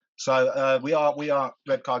So we are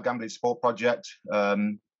Red Card Gambling Support Project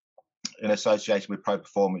in association with Pro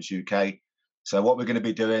Performance UK. So what we're going to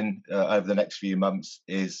be doing over the next few months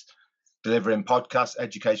is delivering podcasts,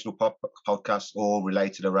 educational podcasts, all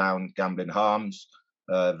related around gambling harms,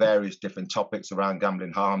 various different topics around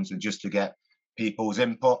gambling harms, and just to get people's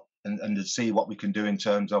input and to see what we can do in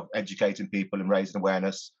terms of educating people and raising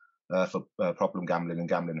awareness for problem gambling and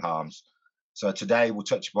gambling harms. So today we'll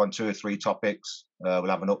touch upon 2 or 3 topics. We'll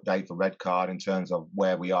have an update for Red Card in terms of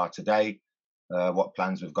where we are today, what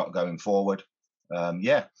plans we've got going forward. And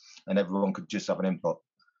everyone could just have an input.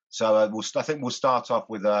 So I think we'll start off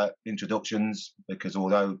with introductions, because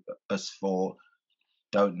although us 4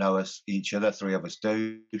 don't know each other, 3 of us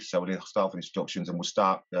do. So we'll start with introductions, and we'll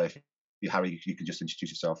start. Harry, you can just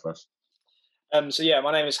introduce yourself first.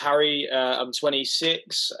 My name is Harry. I'm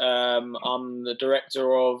 26. I'm the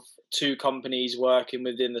director of 2 companies working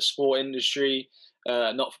within the sport industry,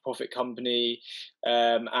 a not-for-profit company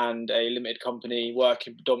and a limited company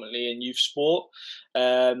working predominantly in youth sport.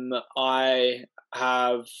 I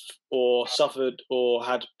have suffered or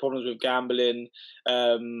had problems with gambling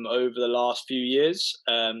over the last few years,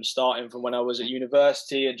 starting from when I was at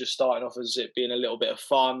university and just starting off as it being a little bit of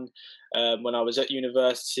fun when I was at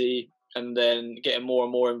university, and then getting more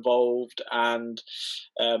and more involved, and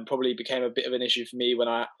probably became a bit of an issue for me when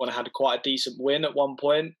I had quite a decent win at one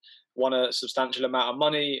point, won a substantial amount of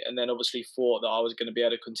money, and then obviously thought that I was going to be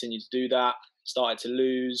able to continue to do that. Started to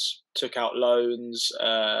lose, took out loans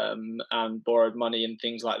and borrowed money and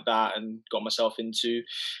things like that, and got myself into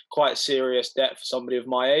quite serious debt for somebody of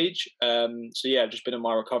my age. I've just been on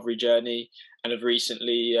my recovery journey, and have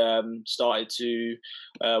recently started to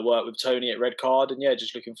work with Tony at Red Card, and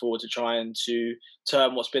just looking forward to trying to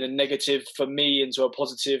turn what's been a negative for me into a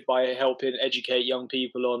positive by helping educate young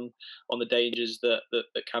people on the dangers that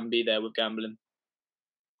can be there with gambling.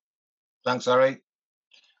 Thanks, Harry.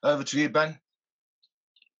 Over to you, Ben.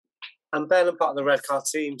 I'm Ben. I'm part of the Red Card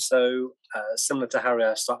team. So similar to Harry,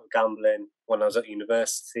 I started gambling when I was at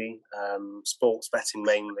university, sports betting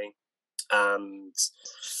mainly, and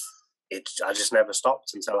I just never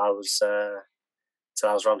stopped until I was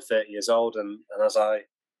around 30 years old. And as I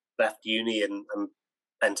left uni and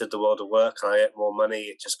entered the world of work, and I earned more money,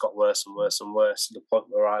 it just got worse and worse and worse, to the point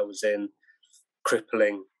where I was in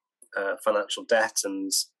crippling financial debt,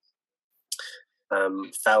 and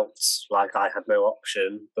felt like I had no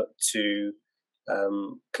option but to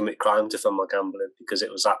commit crime to fund my gambling, because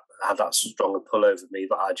it was I had that strong a pull over me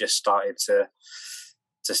that I just started to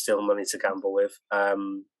steal money to gamble with.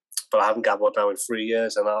 But I haven't gambled now in 3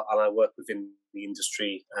 years, and I work within the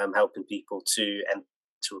industry, helping people to enter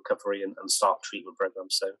recovery and start treatment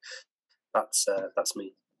programs. So that's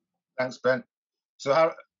me. Thanks, Ben.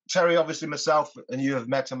 So Terry, obviously myself and you have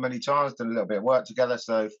met him many times, done a little bit of work together.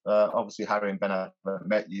 So obviously Harry and Ben have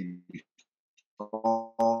met you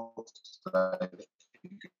before.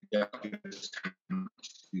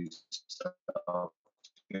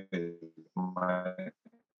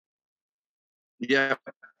 Yeah.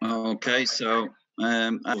 Okay. So I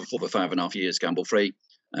was over 5.5 years gamble free.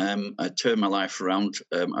 I turned my life around.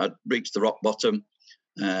 I'd reached the rock bottom.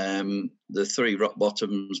 The 3 rock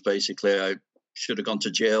bottoms, basically, I should have gone to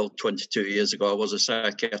jail 22 years ago. I was a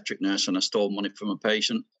psychiatric nurse and I stole money from a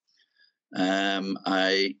patient.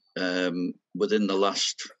 Within the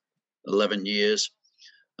last 11 years,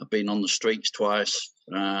 I've been on the streets twice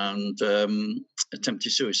and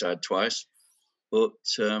attempted suicide twice. But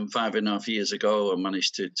 5.5 years ago, I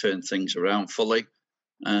managed to turn things around fully.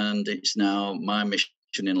 And it's now my mission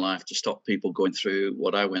in life to stop people going through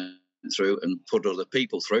what I went through and put other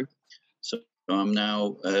people through. So I'm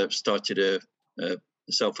now started a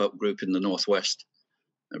self-help group in the Northwest,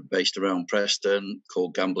 based around Preston,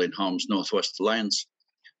 called Gambling Harms Northwest Alliance.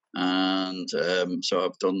 And so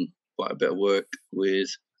I've done quite a bit of work with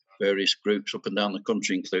various groups up and down the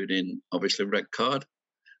country, including obviously Red Card.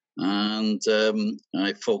 And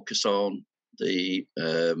I focus on the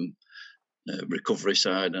recovery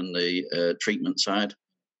side and the treatment side,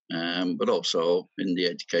 but also in the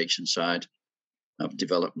education side. I've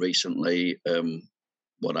developed recently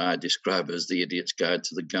what I describe as the Idiot's Guide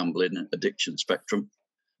to the Gambling Addiction Spectrum,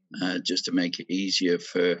 just to make it easier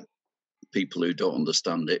for people who don't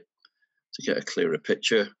understand it to get a clearer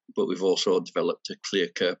picture. But we've also developed a clear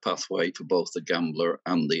care pathway for both the gambler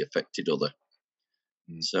and the affected other.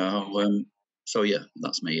 So yeah,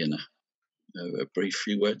 that's me in a brief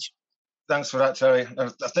few words. Thanks for that, Terry.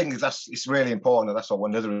 I think it's really important, and that's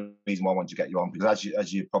one other reason why I wanted to get you on, because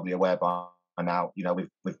as you're probably aware by now,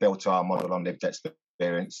 we've built our model on lived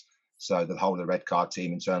experience. So the whole of the Red Card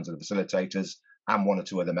team, in terms of the facilitators and 1 or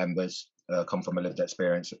 2 other members, come from a lived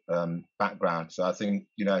experience background. So I think,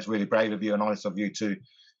 you know, it's really brave of you and honest of you to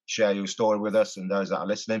share your story with us and those that are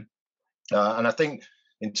listening. And I think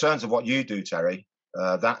in terms of what you do, Terry,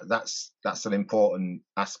 that's an important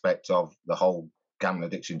aspect of the whole gambling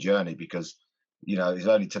addiction journey, because, you know, it's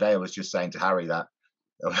only today I was just saying to Harry that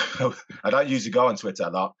I don't usually go on Twitter a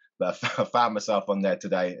lot, but I found myself on there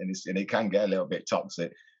today, and it can get a little bit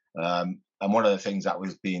toxic. And one of the things that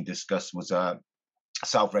was being discussed was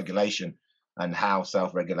self-regulation, and how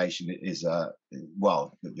self-regulation is,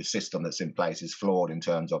 well, the system that's in place is flawed in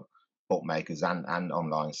terms of bookmakers and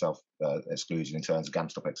online self-exclusion in terms of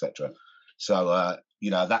GamStop, etc. So,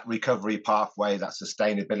 you know, that recovery pathway, that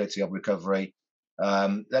sustainability of recovery.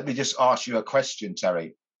 Let me just ask you a question,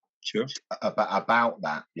 Terry. Sure. About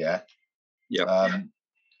that, yeah? Yeah.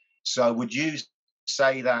 So would you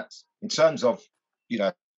say that in terms of, you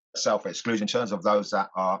know, self-exclusion, in terms of those that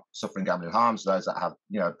are suffering gambling harms, those that have,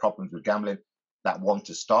 you know, problems with gambling, that want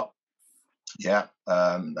to stop, yeah,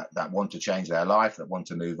 that want to change their life, that want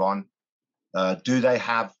to move on, do they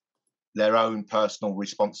have their own personal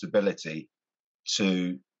responsibility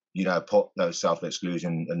to, you know, put those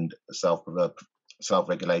self-exclusion and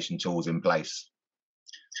self-regulation tools in place?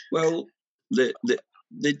 Well,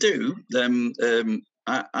 they do.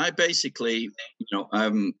 I basically, you know,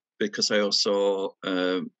 because I also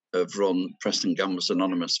have run Preston Gamblers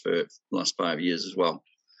Anonymous for the last 5 years as well.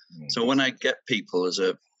 So when I get people as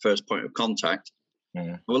a first point of contact,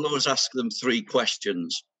 I will always ask them 3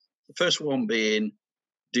 questions. The first one being,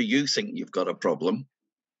 do you think you've got a problem?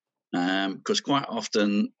 Because quite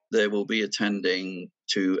often they will be attending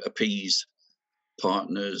to appease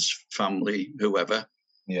partners, family, whoever.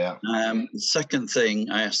 Yeah. The second thing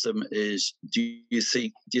I ask them is, do you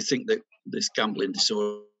think that this gambling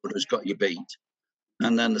disorder has got you beat?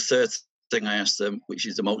 And then the third thing I ask them, which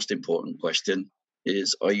is the most important question,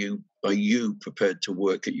 is, are you prepared to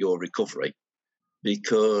work at your recovery?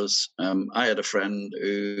 Because I had a friend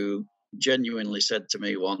who genuinely said to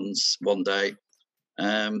me one day,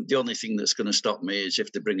 the only thing that's going to stop me is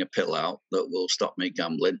if they bring a pill out that will stop me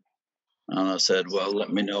gambling. And I said, well,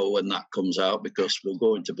 let me know when that comes out, because we'll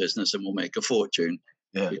go into business and we'll make a fortune.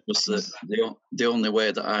 Yeah. Because the only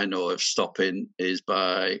way that I know of stopping is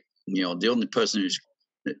by, you know, the only person who's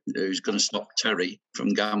going to stop Terry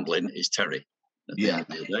from gambling is Terry at the end of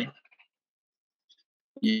the day.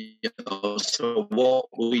 You know, so what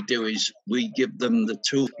we do is we give them the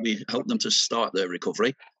tool, we help them to start their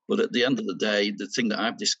recovery. But at the end of the day, the thing that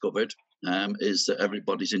I've discovered is that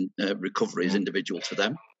everybody's recovery is individual to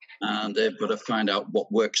them, and they've got to find out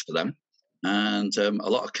what works for them. And a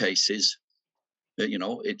lot of cases, you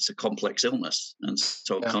know, it's a complex illness, and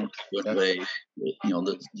so consequently, you know,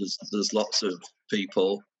 there's lots of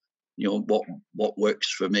people, you know, what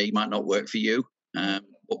works for me might not work for you,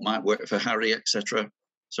 what might work for Harry, etc.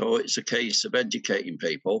 So it's a case of educating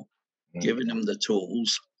people, giving them the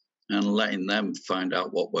tools, and letting them find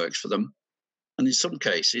out what works for them. And in some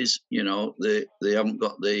cases, you know, they haven't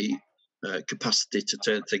got the capacity to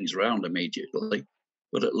turn things around immediately,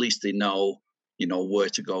 but at least they know, you know, where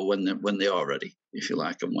to go when they are ready, if you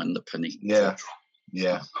like, and when the penny. Yeah.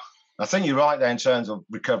 I think you're right there in terms of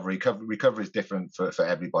recovery. Recovery is different for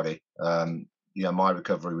everybody. You know, my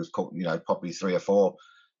recovery was, you know, probably 3 or 4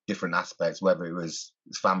 different aspects, whether it was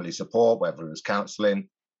family support, whether it was counselling,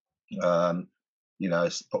 you know,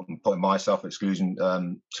 putting my self-exclusion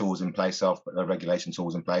tools in place, self-regulation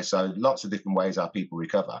tools in place. So lots of different ways how people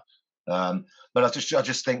recover. But I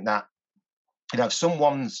just think that, you know, if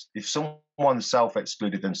someone's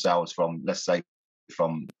self-excluded themselves from, let's say,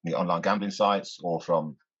 from the online gambling sites or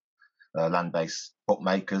from land-based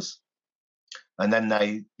bookmakers, and then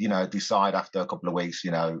they, you know, decide after a couple of weeks, you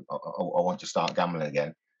know, I want to start gambling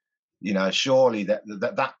again, you know, surely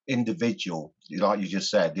that individual, like you just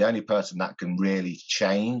said, the only person that can really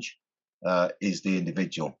change is the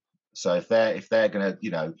individual. So if they're going to, you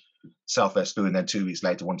know, self-exclude and then 2 weeks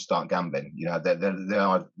later want to start gambling, you know,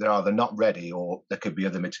 they're either not ready, or there could be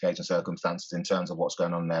other mitigating circumstances in terms of what's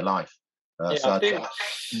going on in their life. I think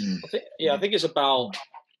it's about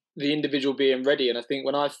the individual being ready. And I think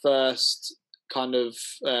when I first kind of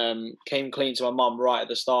came clean to my mum right at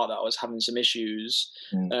the start that I was having some issues,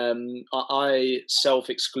 I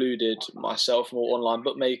self-excluded myself from all online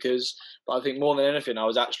bookmakers. But I think more than anything, I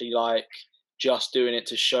was actually like just doing it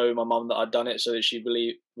to show my mum that I'd done it, so that she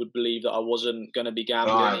would believe that I wasn't going to be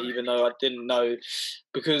gambling, even though I didn't know,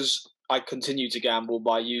 because I continued to gamble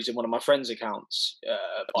by using one of my friends' accounts.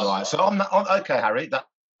 Right. So okay, Harry,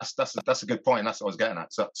 that's a good point. And that's what I was getting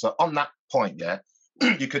at. So on that point, yeah,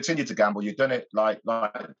 you continue to gamble. You've done it like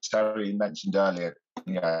Terry mentioned earlier,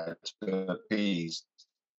 you know, to appease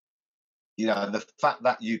you know, the fact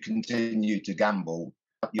that you continue to gamble,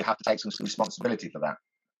 you have to take some responsibility for that.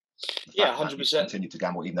 Yeah, 100%. Continue to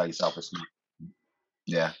gamble even though you're self-excluded.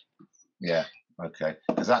 Yeah, okay.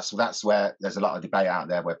 Because that's where there's a lot of debate out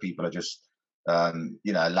there where people are just,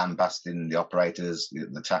 you know, lambasting the operators,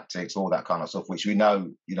 the tactics, all that kind of stuff, which we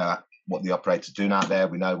know, you know, what the operators are doing out there.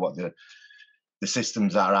 We know what the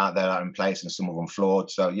systems that are out there are in place, and some of them flawed.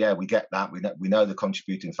 So yeah, we get that. We know the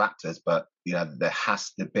contributing factors, but you know, there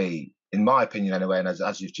has to be, in my opinion anyway, and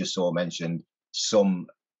as you've just mentioned, some,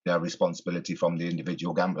 you know, responsibility from the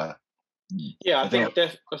individual gambler. Yeah, I think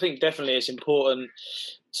definitely it's important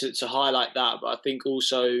to highlight that, but I think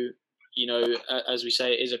also, you know, as we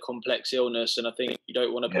say, it is a complex illness, and I think you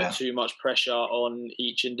don't want to put too much pressure on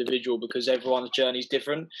each individual because everyone's journey is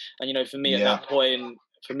different. And you know, for me at that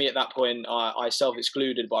point, I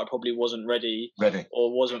self-excluded, but I probably wasn't ready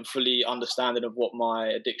or wasn't fully understanding of what my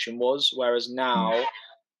addiction was. Whereas now,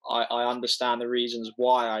 I understand the reasons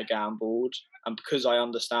why I gambled, and because I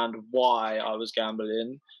understand why I was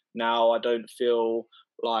gambling, now I don't feel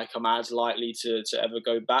like I'm as likely to ever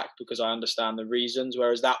go back because I understand the reasons.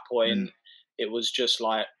 Whereas that point, it was just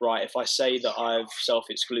like, right, if I say that I've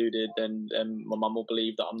self-excluded, then my mum will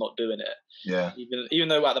believe that I'm not doing it. Yeah. Even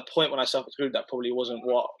though at the point when I self-excluded, that probably wasn't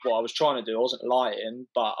what I was trying to do. I wasn't lying,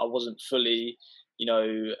 but I wasn't fully, you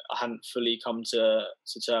know, I hadn't fully come to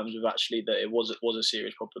terms with actually that it was a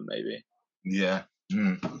serious problem, maybe. Yeah.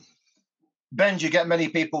 Ben, do you get many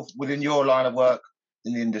people within your line of work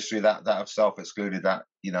in the industry that have self-excluded, that,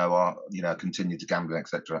 you know, are, you know, continue to gamble,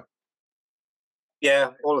 etc.? Yeah,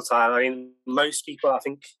 all the time. I mean, most people, I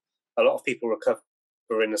think a lot of people recover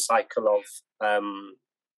in a cycle of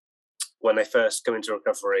when they first come into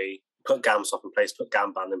recovery, put GamStop in place, put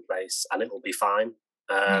GamBan in place, and it will be fine.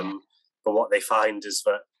 But what they find is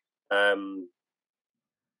that,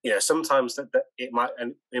 you know, sometimes that it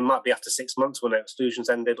might be after 6 months when the exclusion's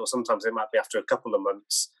ended, or sometimes it might be after a couple of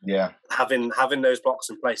months. Yeah, having those blocks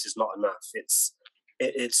in place is not enough.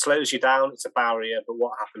 It slows you down. It's a barrier. But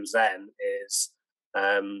what happens then is,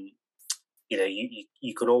 you know,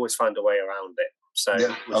 you can always find a way around it. So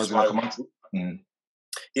which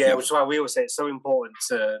is why we always say it's so important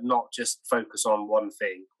to not just focus on one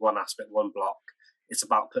thing, one aspect, one block. It's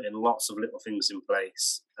about putting lots of little things in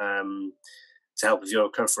place to help with your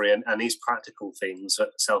recovery, and these practical things that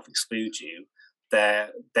self-exclude you, they're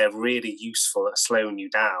really useful at slowing you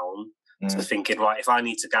down to thinking, right, if I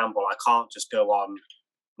need to gamble, I can't just go on,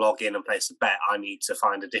 log in and place a bet. I need to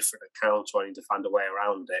find a different account, or I need to find a way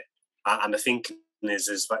around it. And the thinking is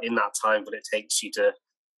that in that time that it takes you to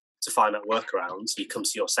find out workarounds, you come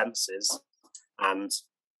to your senses and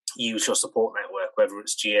use your support network, whether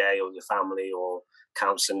it's GA or your family or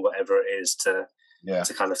counselling, whatever it is, to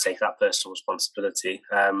kind of take that personal responsibility.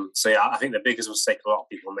 So yeah, I think the biggest mistake a lot of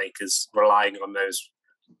people make is relying on those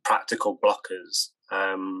practical blockers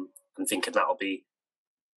and thinking that'll be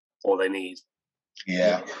all they need.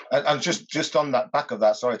 Yeah, and just on that back of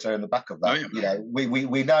that, sorry, Terry, on the back of that, you know,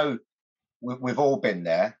 we know we've all been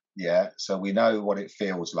there. Yeah, so we know what it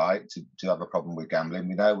feels like to have a problem with gambling.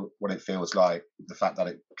 We know what it feels like, the fact that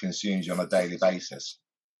it consumes you on a daily basis.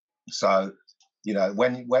 So, you know,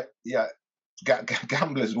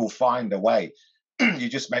 gamblers will find a way. You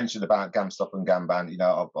just mentioned about GamStop and GamBan. You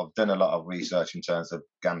know, I've done a lot of research in terms of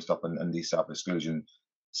GamStop and these self-exclusion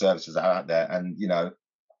services that are out there, and you know,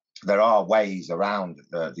 there are ways around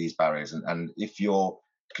these barriers. And if you're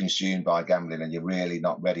consumed by gambling and you're really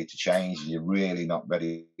not ready to change, and you're really not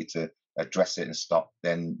ready to address it and stop,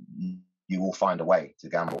 then you will find a way to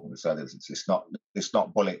gamble. So it's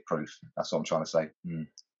not bulletproof. That's what I'm trying to say.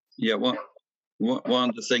 Yeah, well, one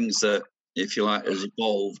of the things that, if you like, has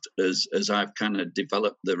evolved as I've kind of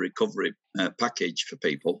developed the recovery package for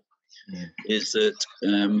people is that,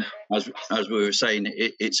 as we were saying,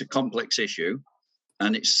 it's a complex issue,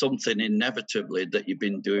 and it's something inevitably that you've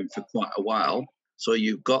been doing for quite a while. So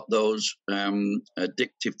you've got those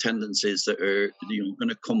addictive tendencies that are, you know, going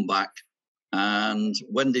to come back, and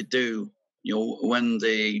when they do, you know, when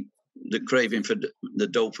the craving for the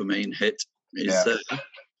dopamine hit is there,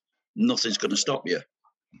 nothing's going to stop you.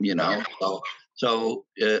 You know, so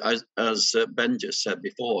as Ben just said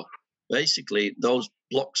before, basically those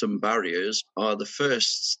blocks and barriers are the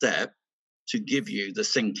first step to give you the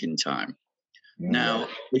thinking time. Now,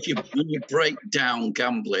 when you break down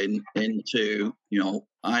gambling into, you know,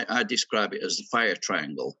 I describe it as the fire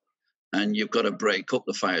triangle, and you've got to break up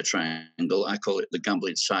the fire triangle. I call it the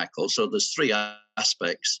gambling cycle. So there's three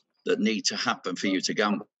aspects that need to happen for you to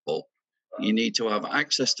gamble. You need to have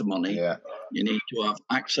access to money. Yeah. You need to have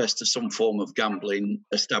access to some form of gambling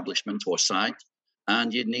establishment or site,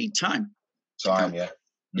 and you need time. Time, yeah.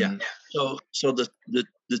 Yeah. So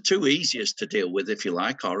the two easiest to deal with, if you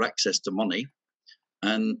like, are access to money,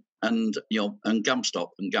 and GamStop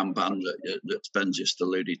and GamBan that Ben just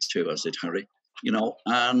alluded to, as did Harry.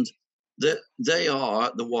 And they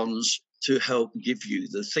are the ones to help give you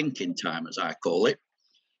the thinking time, as I call it,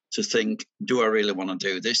 to think, do I really want to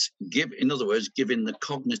do this? In other words, giving the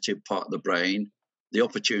cognitive part of the brain the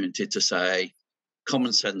opportunity to say,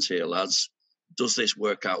 common sense here, lads. Does this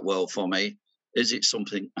work out well for me? Is it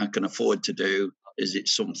something I can afford to do? Is it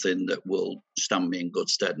something that will stand me in good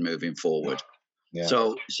stead moving forward? Yeah.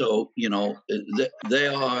 So they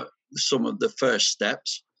are some of the first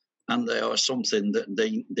steps, and they are something that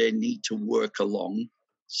they need to work along,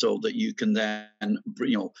 so that you can then,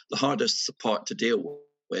 the hardest part to deal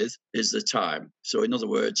with is the time. So in other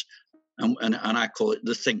words, and I call it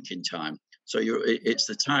the thinking time. So it's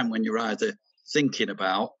the time when you're either thinking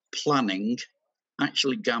about planning,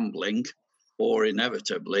 actually gambling, or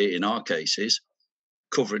inevitably, in our cases,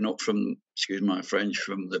 covering up from, excuse my French,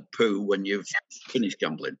 from the poo when you've finished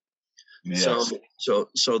gambling. Yes.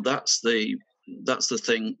 So that's the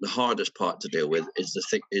thing. The hardest part to deal with is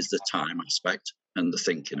the time aspect and the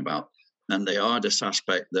thinking about. And the hardest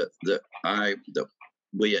aspect that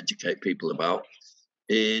we educate people about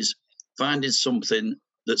is finding something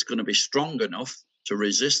that's going to be strong enough to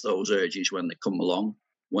resist those urges when they come along,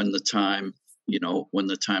 when the time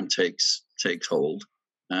takes hold.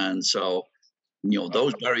 And so,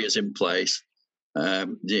 those barriers in place,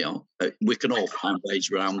 we can all find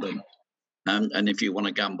ways around them. And if you want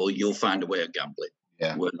to gamble, you'll find a way of gambling.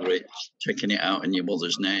 Yeah. Whether it's taking it out in your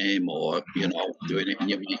mother's name, or doing it in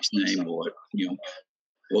your mate's name, or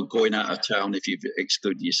going out of town if you've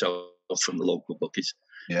excluded yourself from the local bookies.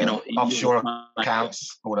 Yeah. Offshore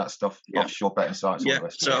accounts, all that stuff. Yeah. Offshore betting sites. Yeah.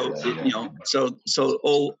 So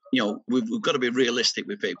all we've got to be realistic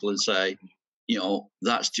with people and say,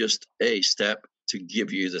 that's just a step to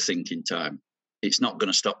give you the thinking time. It's not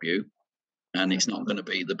going to stop you, and it's not going to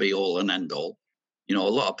be the be all and end all. A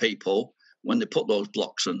lot of people, when they put those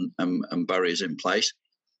blocks and barriers in place,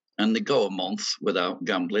 and they go a month without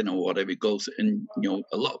gambling or whatever, it goes. And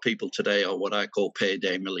a lot of people today are what I call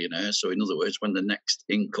payday millionaires. So in other words, when the next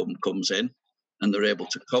income comes in and they're able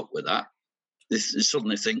to cope with that, they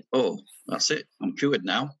suddenly think, oh, that's it, I'm cured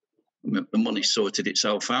now. The money's sorted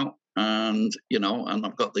itself out, and and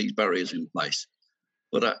I've got these barriers in place.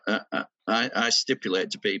 But I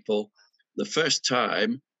stipulate to people, the first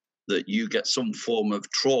time that you get some form of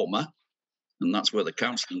trauma, and that's where the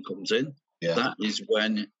counselling comes in. Yeah. That is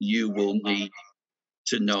when you will need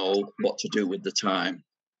to know what to do with the time,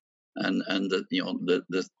 and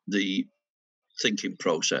the thinking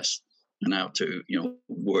process, and how to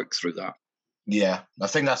work through that. Yeah, I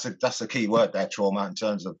think that's a key word there, trauma. In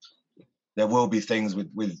terms of, there will be things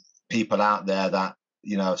with people out there that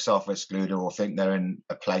self-excluded or think they're in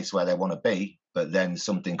a place where they want to be, but then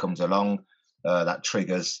something comes along that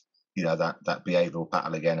triggers that behavioural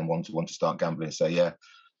pattern again, and want to start gambling. So yeah,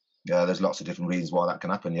 there's lots of different reasons why that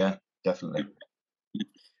can happen. Yeah, definitely.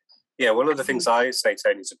 Yeah, one of the things I say,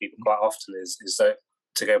 Tony, to people quite often is that,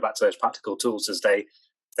 to go back to those practical tools, is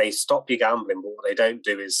they stop you gambling, but what they don't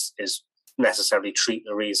do is necessarily treat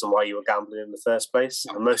the reason why you were gambling in the first place.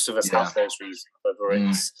 And most of us have those reasons, whether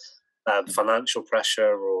it's financial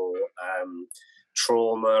pressure or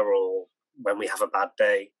trauma, or when we have a bad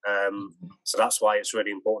day. So that's why it's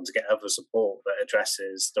really important to get other support that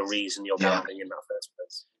addresses the reason you're gambling in that first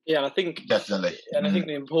place. Yeah, and I think definitely. And I think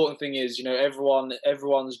the important thing is,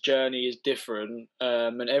 everyone's journey is different,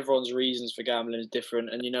 and everyone's reasons for gambling is different.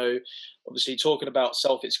 And obviously talking about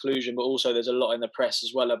self-exclusion, but also there's a lot in the press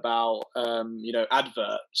as well about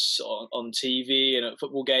adverts on TV and at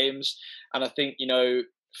football games. And I think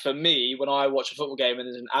for me, when I watch a football game and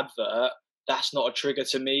there's an advert, that's not a trigger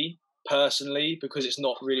to me personally, because it's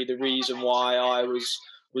not really the reason why I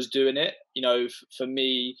was doing it.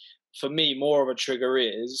 For me, more of a trigger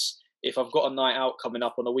is if I've got a night out coming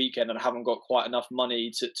up on a weekend and I haven't got quite enough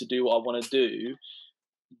money to do what I want to do,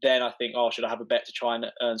 then I think, should I have a bet to try and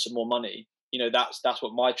earn some more money? That's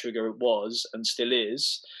what my trigger was and still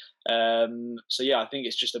is. So yeah, I think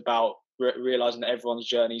it's just about realizing that everyone's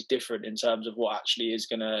journey is different in terms of what actually is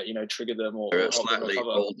going to trigger them or slightly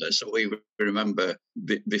older. So we remember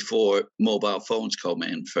before mobile phones come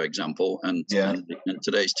in, for example, and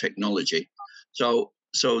today's technology. So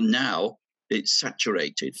now it's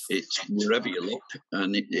saturated. It's wherever you look,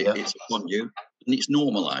 and it's upon you, and it's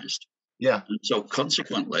normalised. Yeah. And so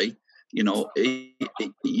consequently,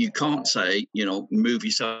 you can't say, move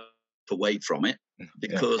yourself away from it,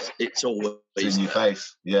 because it's always in your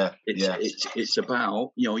face. Yeah. It's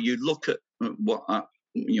about, you look at what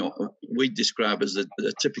we describe as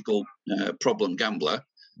the typical problem gambler,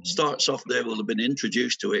 starts off, they will have been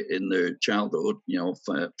introduced to it in their childhood,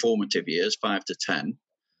 formative years, 5 to 10.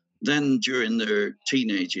 Then during their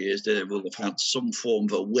teenage years, they will have had some form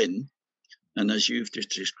of a win. And as you've just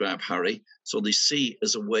described, Harry, so they see it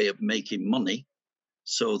as a way of making money.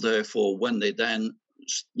 So therefore, when they then,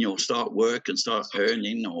 start work and start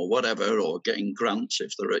earning or whatever, or getting grants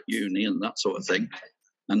if they're at uni and that sort of thing,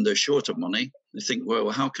 and they're short of money, they think, well,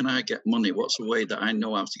 how can I get money? What's the way that I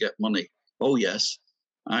know how to get money? Oh, yes.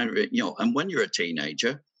 And when you're a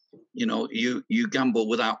teenager, you gamble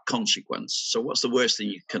without consequence. So what's the worst thing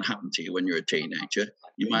that can happen to you when you're a teenager?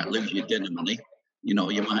 You might lose your dinner money. You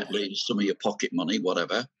might lose some of your pocket money,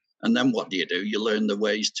 whatever. And then what do? You learn the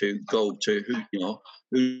ways to go to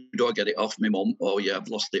who do I get it off? My mum. Oh, yeah, I've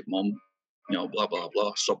lost it, mum. Blah, blah,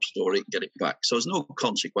 blah, sob story, get it back. So there's no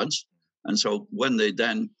consequence. And so when they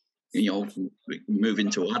then, move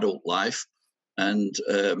into adult life and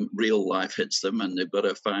real life hits them, and they've got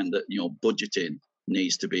to find that, budgeting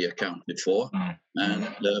needs to be accounted for. And,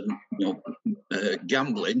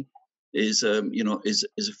 gambling is a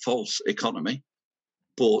false economy,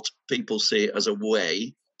 but people see it as a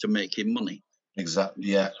way to making money. Exactly,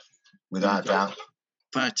 yeah, without doubt.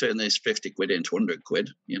 If I turn this 50 quid into 100 quid,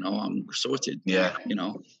 I'm sorted. Yeah.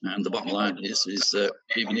 And the bottom line is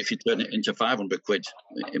even if you turn it into 500 quid,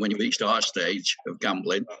 when you reach our stage of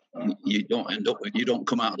gambling, you don't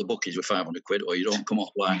come out of the bookies with 500 quid, or you don't come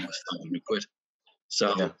offline with 500 quid.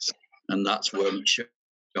 So, yeah. And that's where it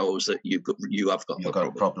shows that you have got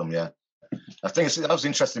a problem. Yeah. I think that was an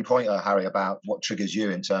interesting point, Harry, about what triggers you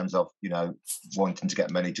in terms of, wanting to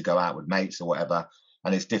get money to go out with mates or whatever.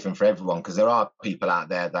 And it's different for everyone, because there are people out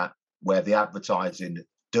there where the advertising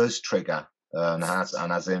does trigger and has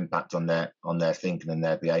an impact on their thinking and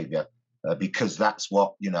their behaviour, because that's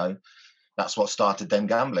what started them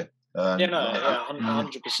gambling.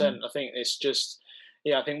 100%. I think it's just,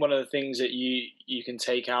 I think one of the things that you can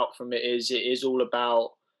take out from it is all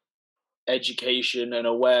about education and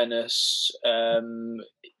awareness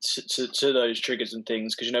to those triggers and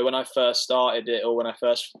things, because when I first started it, or when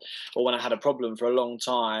I had a problem for a long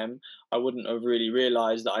time, I wouldn't have really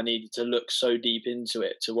realized that I needed to look so deep into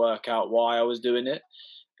it to work out why I was doing it,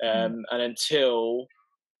 and until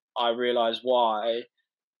I realized why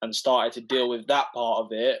and started to deal with that part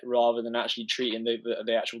of it rather than actually treating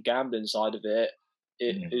the actual gambling side of it,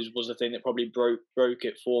 was the thing that probably broke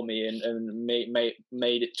it for me and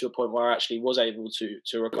made it to a point where I actually was able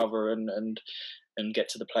to recover and get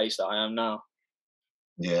to the place that I am now.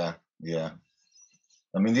 Yeah.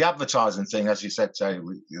 I mean, the advertising thing, as you said, Terry,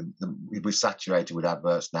 we're saturated with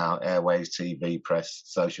adverts now. Airways, TV, press,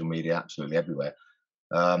 social media, absolutely everywhere.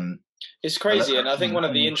 It's crazy, and I think one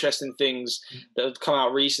of the interesting things that have come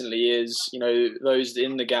out recently is, those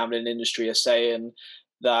in the gambling industry are saying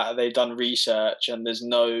that they've done research and there's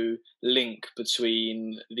no link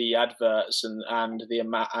between the adverts and the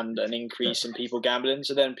amount and an increase in people gambling.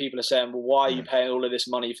 So then people are saying, well, why are you paying all of this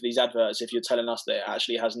money for these adverts if you're telling us that it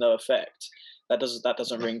actually has no effect? That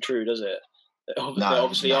doesn't ring true, does it? They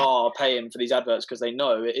obviously are paying for these adverts because they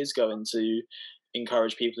know it is going to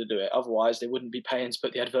encourage people to do it. Otherwise, they wouldn't be paying to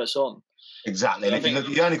put the adverts on. Exactly. And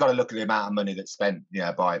you only got to look at the amount of money that's spent,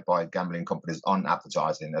 by gambling companies on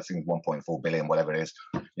advertising. I think 1.4 billion, whatever it is.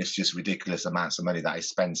 It's just ridiculous amounts of money that is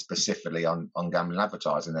spent specifically on gambling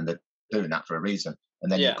advertising, and they're doing that for a reason.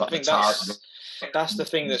 And then you've got that's the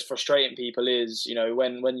thing that's frustrating people is,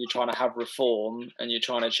 when you're trying to have reform and you're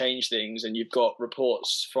trying to change things, and you've got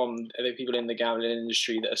reports from the people in the gambling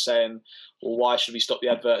industry that are saying, well, why should we stop the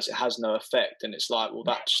adverts? It has no effect. And it's like, well,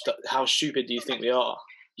 how stupid do you think we are?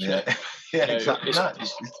 Exactly.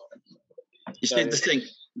 You see,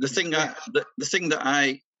 the thing that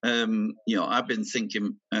I I've been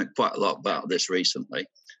thinking quite a lot about this recently,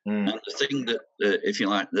 and the thing that, if you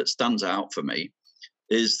like, that stands out for me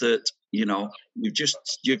is that you've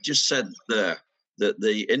just said there that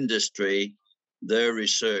the industry, their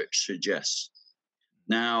research suggests.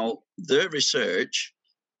 Now, their research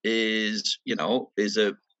is the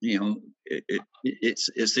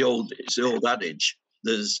old adage.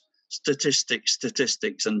 There's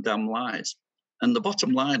statistics, and damn lies. And the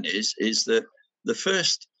bottom line is that the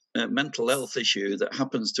first mental health issue that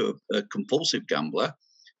happens to a compulsive gambler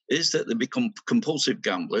is that they become compulsive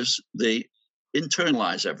gamblers. They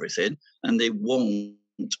internalize everything, and they won't,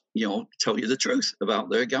 tell you the truth about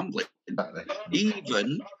their gambling.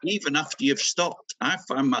 Even after you've stopped. I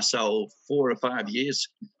find myself 4 or 5 years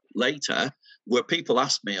later where people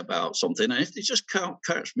ask me about something, and if they just can't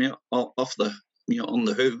catch me off the on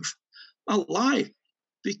the hoof, I'll lie,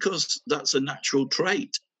 because that's a natural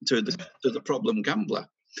trait. to the problem gambler.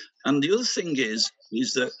 And the other thing is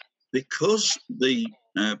that because the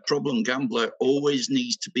problem gambler always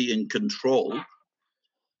needs to be in control,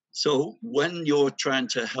 so when you're trying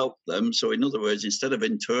to help them, so in other words, instead of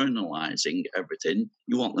internalizing everything,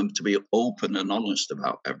 you want them to be open and honest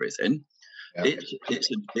about everything. Yeah.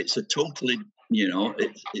 It's a totally,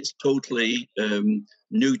 it's totally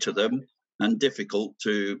new to them and difficult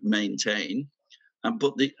to maintain.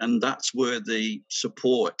 And that's where the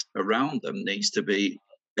support around them needs to be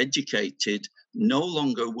educated. No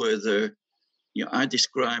longer where they're, I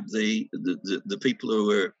describe the people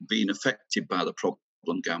who are being affected by the problem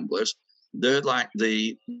gamblers. They're like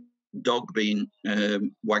the dog being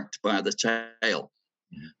wagged by the tail,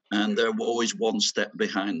 and they're always one step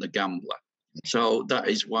behind the gambler. So that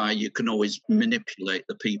is why you can always manipulate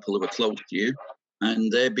the people who are close to you,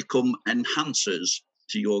 and they become enhancers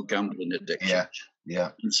to your gambling addiction.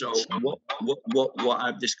 Yeah. And so what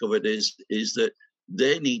I've discovered is that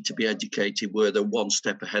they need to be educated where they're one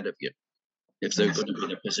step ahead of you if they're going to be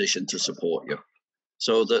in a position to support you,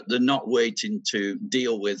 so that they're not waiting to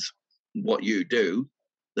deal with what you do.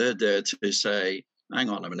 They're there to say, hang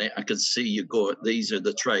on a minute, I can see you go, these are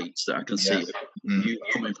the traits that I can see you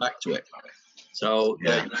coming back to it. So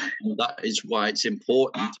that is why it's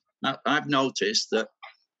important. Now, I've noticed that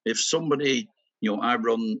if somebody, I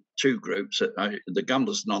run two groups, the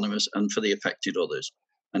Gamblers Anonymous and for the Affected Others.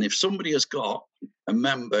 And if somebody has got a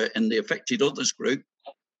member in the Affected Others group,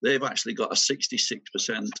 they've actually got a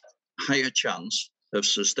 66% higher chance of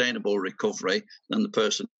sustainable recovery than the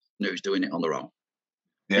person who's doing it on their own.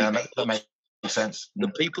 Yeah, that makes sense. The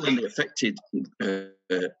people in the affected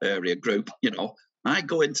area group, I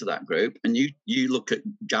go into that group and you look at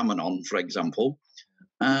Gam-Anon, for example,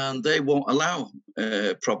 and they won't allow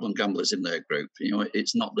problem gamblers in their group.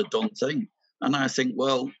 It's not the done thing. And I think,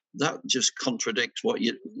 well, that just contradicts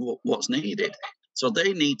what's needed. So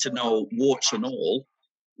they need to know, warts and all,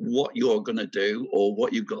 what you're going to do or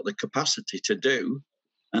what you've got the capacity to do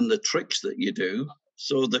and the tricks that you do,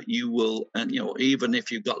 so that you will, and even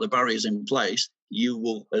if you've got the barriers in place, you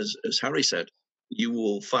will, as Harry said, you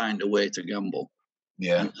will find a way to gamble.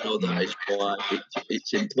 Yeah. And so that is why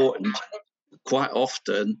it's important. Quite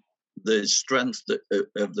often, the strength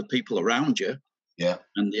of the people around you,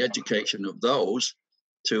 and the education of those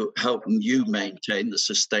to help you maintain the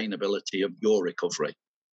sustainability of your recovery.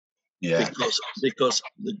 Yeah. Because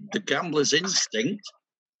the gambler's instinct,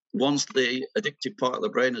 once the addictive part of the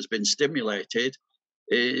brain has been stimulated,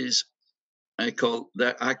 is I call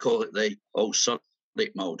it the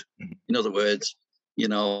sodic mode. In other words,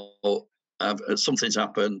 something's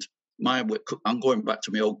happened. I'm going back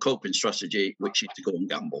to my old coping strategy, which is to go and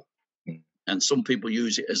gamble. And some people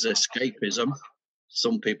use it as escapism.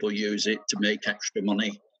 Some people use it to make extra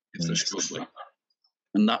money if they're struggling.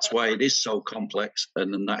 And that's why it is so complex.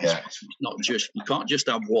 And then that's not just, you can't just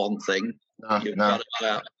have one thing. You've got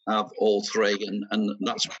to have all three. And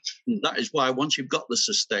that is why once you've got the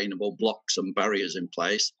sustainable blocks and barriers in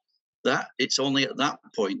place, that it's only at that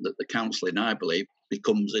point that the counselling, I believe,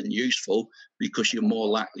 becomes useful, because you're more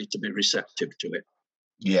likely to be receptive to it.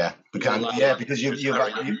 Yeah, because you've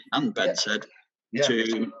and Ben said,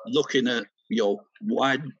 to looking at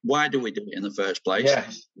why do we do it in the first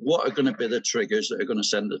place? What are going to be the triggers that are going to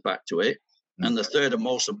send us back to it? And the third and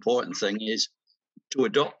most important thing is to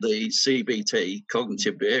adopt the CBT,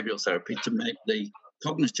 cognitive behavioural therapy, to make the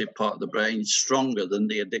cognitive part of the brain stronger than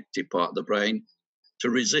the addictive part of the brain, to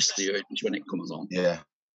resist the urge when it comes on. Yeah.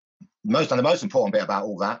 The most important bit about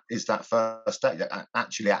all that is that first step,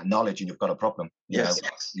 actually acknowledging you've got a problem. That's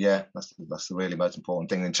the really most important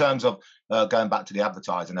thing. In terms of going back to the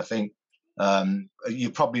advertising, I think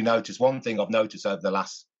you've probably noticed, one thing I've noticed over the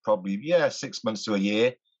last probably 6 months to a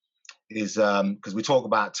year is because we talk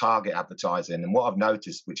about target advertising, and what I've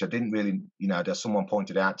noticed, which I didn't really, there's someone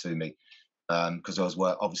pointed out to me, because I was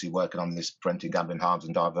obviously working on this Preventing Gambling Harms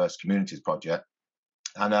in Diverse Communities project,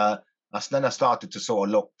 and then I started to sort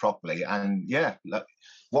of look properly, and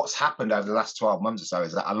what's happened over the last 12 months or so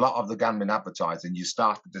is that a lot of the gambling advertising, you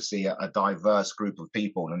started to see a diverse group of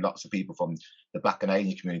people, and lots of people from the Black and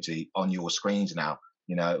Asian community on your screens now,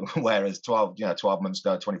 whereas 12 months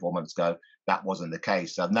ago, 24 months ago, that wasn't the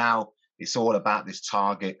case. So now it's all about this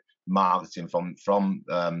target marketing from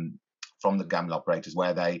the gambling operators,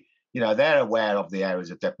 where they're aware of the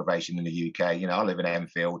areas of deprivation in the UK. I live in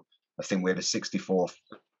Enfield. I think we're the 64th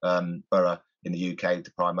borough in the UK,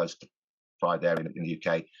 the most deprived area in the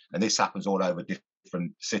UK, and this happens all over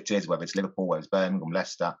different cities, whether it's Liverpool, whether it's Birmingham,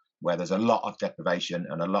 Leicester, where there's a lot of deprivation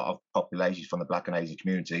and a lot of population from the Black and Asian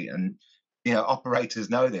community. And operators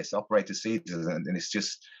know this. Operators see this, and it's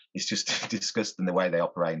just disgusting the way they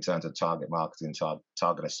operate in terms of target marketing,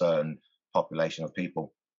 target a certain population of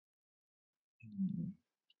people.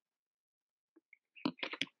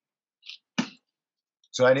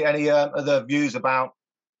 So, any other views about,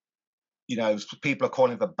 people are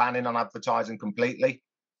calling for banning on advertising completely?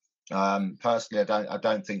 Personally, I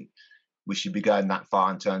don't think we should be going that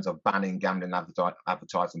far in terms of banning gambling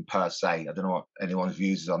advertising per se. I don't know what anyone's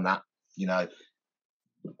views is on that.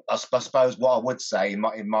 I suppose what I would say,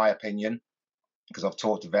 in my opinion, because I've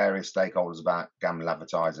talked to various stakeholders about gambling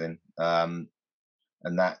advertising,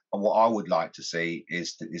 and that what I would like to see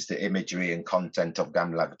is the imagery and content of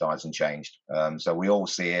gambling advertising changed. So we all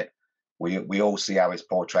see it. We all see how it's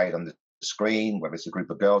portrayed on the screen, whether it's a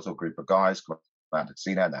group of girls or a group of guys come out to the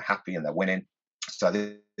casino and they're happy and they're winning. So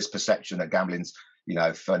this perception that gambling's,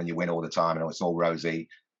 fun and you win all the time and it's all rosy,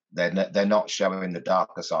 they're not showing the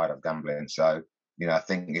darker side of gambling. So, I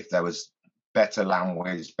think if there was better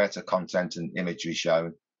language, better content and imagery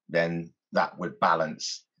shown, then that would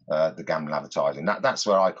balance the gambling advertising. That's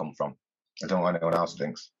where I come from. I don't know what anyone else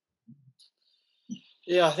thinks.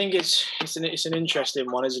 Yeah, I think it's an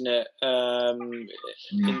interesting one, isn't it?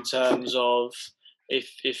 In terms of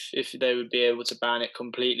if they would be able to ban it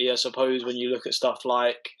completely. I suppose when you look at stuff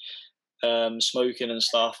like smoking and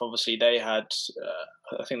stuff, obviously they had.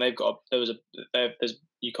 I think they've got. There's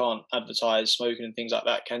you can't advertise smoking and things like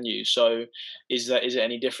that, can you? So is it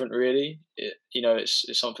any different really?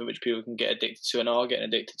 It's something which people can get addicted to and are getting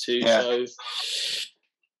addicted to. Yeah. So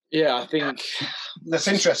yeah, I think that's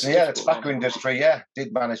interesting. Yeah, the tobacco industry,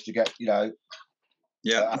 did manage to get I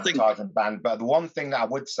think advertising banned. But the one thing that I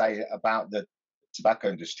would say about the tobacco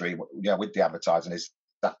industry, with the advertising, is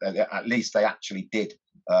that at least they actually did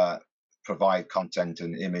provide content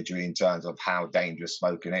and imagery in terms of how dangerous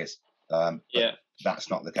smoking is.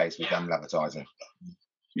 That's not the case with gambling advertising.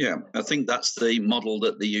 Yeah, I think that's the model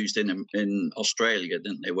that they used in Australia,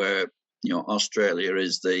 didn't they? Where Australia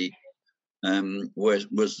is the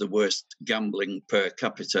was the worst gambling per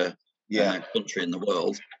capita country in the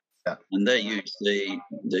world, and they used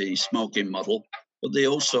the smoking model, but they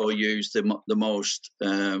also used the most,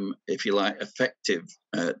 if you like, effective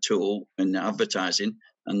tool in advertising,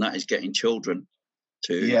 and that is getting children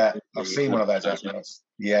to. Yeah, I've seen one of those adverts.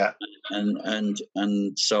 Yeah, and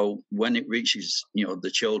so when it reaches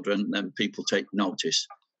the children, then people take notice.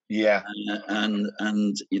 Yeah, and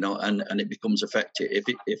it becomes effective. If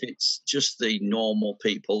it's just the normal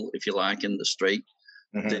people, if you like, in the street,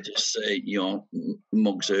 they just say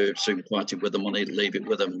mugs are soon parted with the money, leave it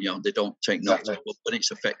with them. They don't take notice. But when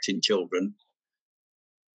it's affecting children,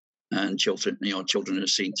 and children are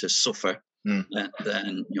seen to suffer,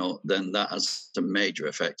 then that has a major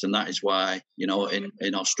effect, and that is why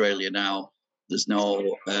in Australia now there's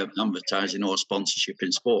no advertising or sponsorship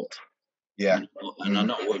in sport. Yeah, and I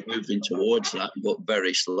know we're moving towards that, but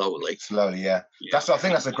very slowly. Yeah. I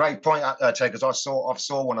think that's a great point, Tate, because I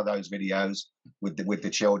saw one of those videos with the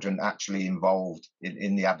children actually involved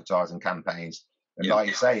in the advertising campaigns, and like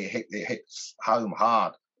you say, it hits home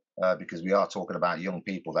hard because we are talking about young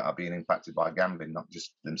people that are being impacted by gambling, not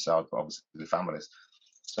just themselves, but obviously the families.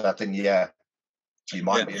 So I think it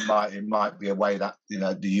might be a way that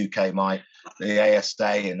the UK might, the ASA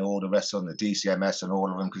and all the rest of them, the DCMS and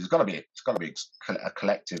all of them, because it's got to be a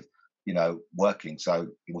collective working. So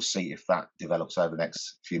we'll see if that develops over the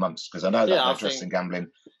next few months, because I know that they're addressing gambling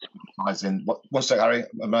advertising. One second, Harry,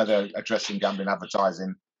 I know they're addressing gambling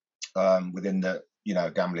advertising within the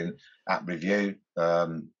gambling app review.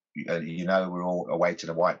 We're all awaiting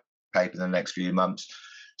a white paper in the next few months.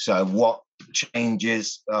 So what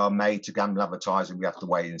changes are made to gambling advertising, we have to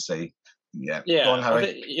wait and see. Yeah. Go on,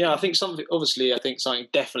 Harry. I think something. Obviously, I think something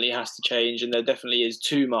definitely has to change, and there definitely is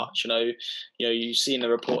too much. You've seen the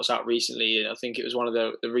reports out recently. I think it was one of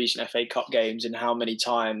the recent FA Cup games, and how many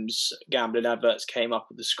times gambling adverts came up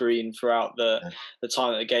on the screen throughout the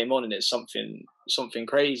time that the game on, and it's something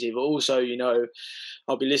crazy. But also,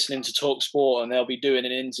 I'll be listening to Talk Sport, and they'll be doing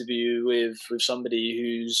an interview with somebody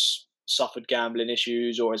who's suffered gambling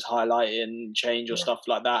issues or is highlighting change or stuff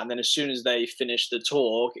like that, and then as soon as they finish the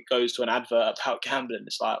talk, it goes to an advert about gambling.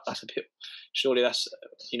 It's like, that's a bit, surely that's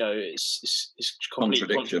it's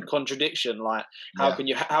complete contradiction. Like, how can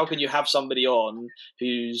you have somebody on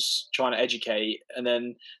who's trying to educate, and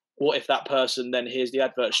then what if that person then hears the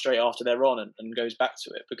advert straight after they're on and goes back to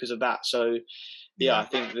it because of that? So I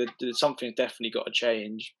think that something's definitely got to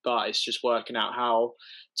change, but it's just working out how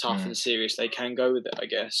tough and serious they can go with it, I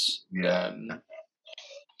guess.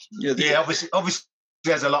 Obviously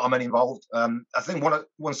there's a lot of money involved. I think one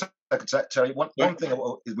thing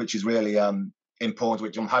which is really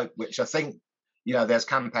important, which I think, you know, there's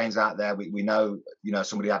campaigns out there. We know, you know,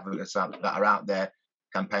 some of the advocates that are out there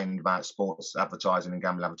campaigning about sports advertising and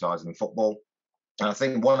gambling advertising in football. And I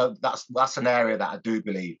think that's an area that I do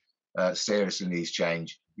believe seriously needs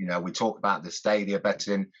change. You know, we talk about the stadia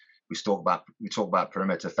betting, we talk about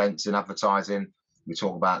perimeter fencing advertising, we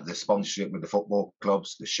talk about the sponsorship with the football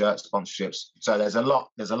clubs, the shirt sponsorships. So there's a lot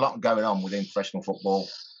going on within professional football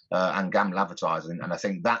and gambling advertising, and I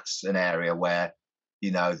think that's an area where,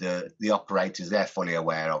 you know, the operators, they're fully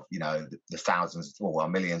aware of, you know, the thousands or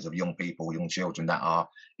millions of young people, young children that are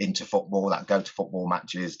into football, that go to football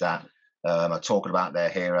matches, that are talking about their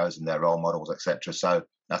heroes and their role models, etc. So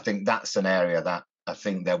I think that's an area that I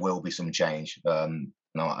think there will be some change, and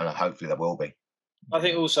hopefully there will be. I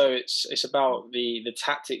think also it's about the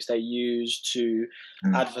tactics they use to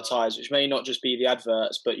advertise, which may not just be the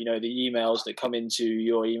adverts, but, you know, the emails that come into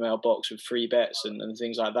your email box with free bets and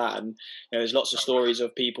things like that. And, you know, there's lots of stories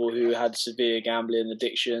of people who had severe gambling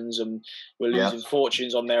addictions and were losing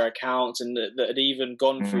fortunes on their accounts, and that had even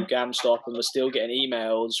gone through GamStop and were still getting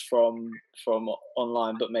emails from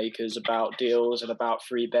online bookmakers about deals and about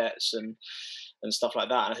free bets and stuff like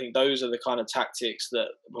that. And I think those are the kind of tactics that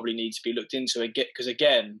probably need to be looked into, because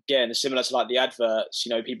again, similar to like the adverts, you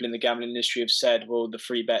know, people in the gambling industry have said, well, the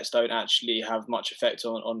free bets don't actually have much effect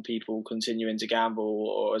on people continuing to gamble,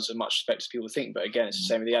 or as much effect as people think. But again, it's the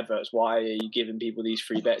same with the adverts. Why are you giving people these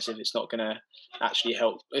free bets if it's not going to actually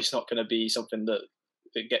help? It's not going to be something that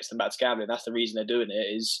gets them back to gambling. That's the reason they're doing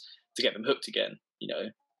it, is to get them hooked again, you know.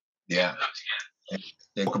 Yeah.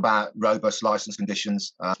 They talk about robust license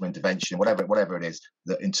conditions, intervention, whatever it is.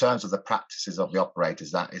 That in terms of the practices of the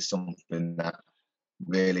operators, that is something that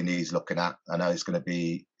really needs looking at. I know it's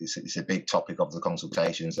a big topic of the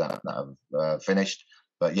consultations that have finished.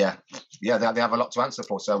 But they have a lot to answer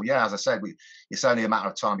for. So yeah, as I said, it's only a matter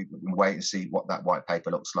of time. We can wait and see what that white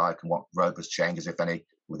paper looks like and what robust changes, if any,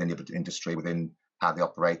 within the industry, within how the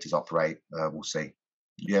operators operate. We'll see.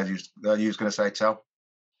 Yeah, you was going to say, Tel?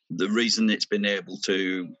 The reason it's been able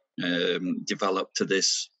to develop to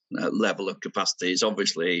this level of capacity is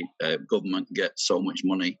obviously government gets so much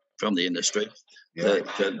money from the industry that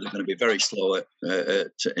they're going to be very slow at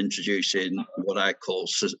introducing what I call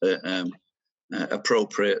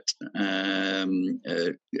appropriate,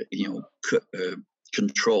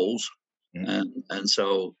 controls, and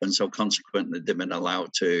so consequently they've been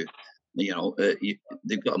allowed to. You know,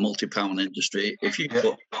 they've got a multi-pound industry. If you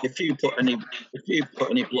put any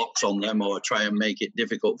blocks on them or try and make it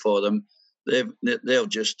difficult for them, they'll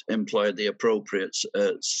just employ the appropriate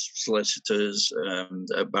solicitors,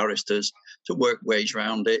 barristers to work ways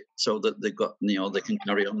around it, so that they've got, you know, they can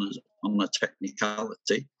carry on the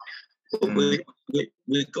technicality. But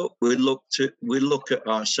we look at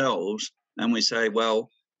ourselves and we say, well,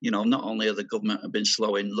 you know, not only have the government have been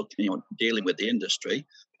slow in dealing with the industry,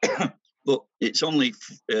 but it's only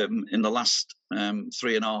in the last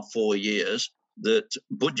 3.5, 4 years that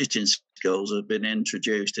budgeting skills have been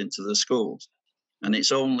introduced into the schools. And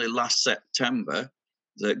it's only last September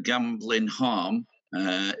that gambling harm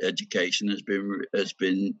education has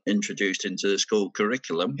been introduced into the school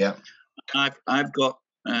curriculum. Yeah, I've got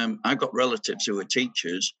relatives who are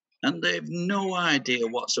teachers, and they've no idea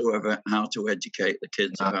whatsoever how to educate the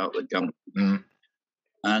kids about the gambling.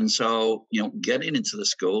 And so, you know, getting into the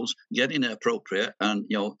schools, getting it appropriate, and,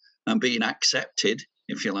 you know, and being accepted,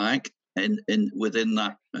 if you like, in within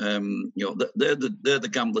that, you know, they're the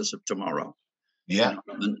gamblers of tomorrow. Yeah,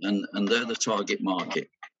 and they're the target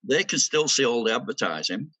market. They can still see all the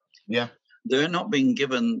advertising. Yeah, they're not being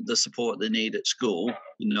given the support they need at school.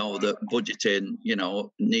 You know, that budgeting, you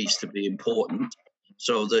know, needs to be important.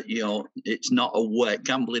 So that, you know, it's not a way,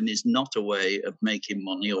 gambling is not a way of making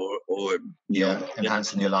money or you know,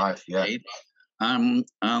 enhancing your life. Yeah. And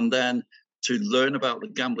then to learn about the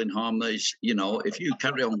gambling harm is, you know, if you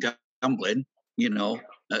carry on gambling, you know,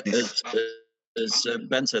 as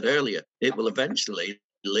Ben said earlier, it will eventually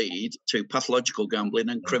lead to pathological gambling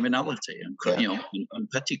and criminality, and you know, and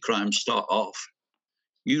petty crimes start off.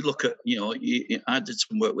 You look at, you know, I did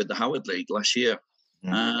some work with the Howard League last year.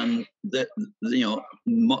 And the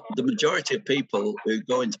majority of people who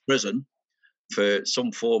go into prison for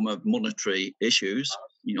some form of monetary issues,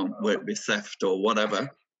 you know, whether it be theft or whatever,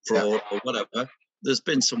 fraud or whatever, there's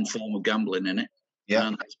been some form of gambling in it. Yeah,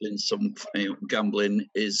 and there's been some, you know, gambling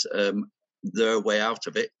is their way out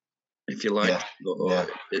of it, if you like, or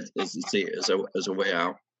as you see it as a way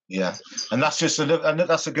out. Yeah, and that's just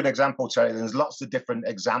that's a good example, Terry. There's lots of different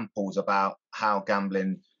examples about how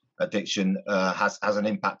gambling addiction has an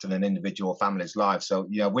impact on an individual family's life. So,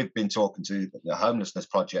 you know, we've been talking to the Homelessness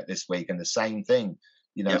Project this week, and the same thing.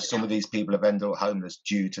 you know, some of these people have ended up homeless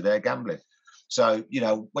due to their gambling. So, you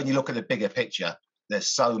know, when you look at the bigger picture, there's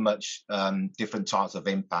so much different types of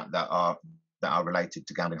impact that are related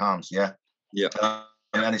to gambling harms. Yeah.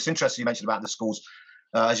 And it's interesting you mentioned about the schools.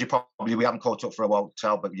 As you probably, we haven't caught up for a while,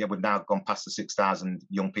 tell, but yeah, we've now gone past the 6,000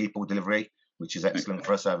 young people delivery, which is excellent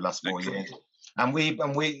for us over the last 4 years. And we,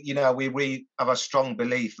 you know, we have a strong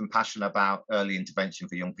belief and passion about early intervention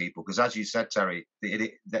for young people, because as you said, Terry, you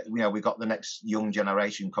know, we've got the next young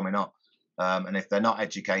generation coming up, and if they're not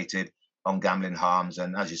educated on gambling harms,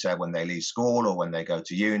 and as you said, when they leave school or when they go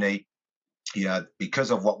to uni, you know,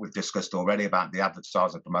 because of what we've discussed already about the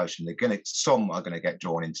advertising promotion, some are going to get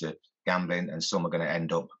drawn into gambling, and some are going to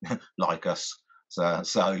end up like us.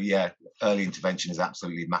 So yeah, early intervention is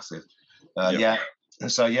absolutely massive.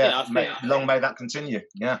 So long may that continue.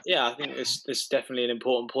 Yeah, I think it's definitely an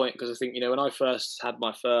important point, because I think, you know, when I first had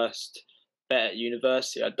my first bet at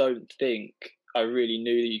university, I don't think I really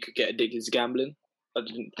knew that you could get addicted to gambling. I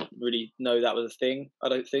didn't really know that was a thing. I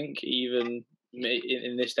don't think even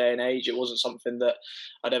in this day and age, it wasn't something that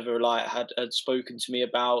I'd ever had spoken to me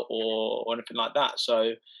about or anything like that.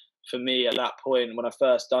 So for me at that point, when I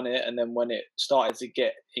first done it, and then when it started to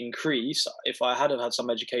get increase, if I had had some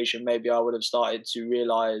education, maybe I would have started to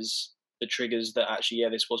realise the triggers that actually,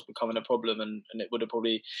 this was becoming a problem, and it would have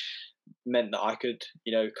probably meant that I could,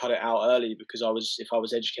 you know, cut it out early, because if I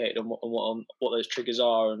was educated on what those triggers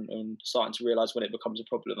are, and starting to realise when it becomes a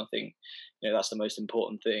problem, I think, you know, that's the most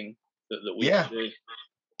important thing that we can do.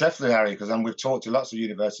 Definitely, Harry, because we've talked to lots of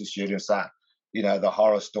university students that, you know, the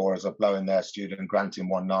horror stories of blowing their student grant in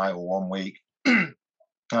one night or 1 week. And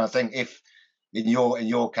I think if in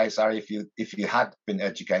your case, Harry, if you had been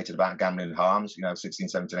educated about gambling harms, you know, 16,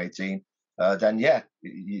 17, 18, then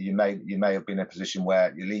you may have been in a position where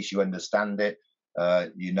at least you understand it,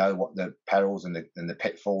 you know what the perils and the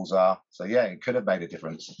pitfalls are. So yeah, it could have made a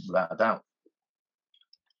difference without a doubt.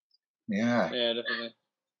 Yeah, definitely.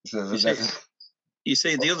 So you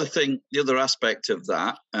see, the other aspect of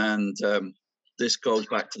that, and this goes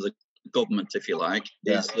back to the government, if you like,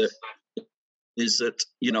 is that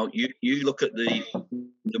you know, you look at the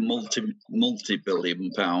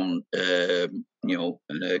multi-billion pound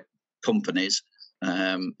companies,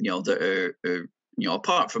 you know, that are you know,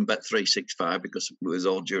 apart from Bet365, because with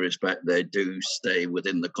all due respect, they do stay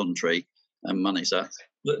within the country and manage that.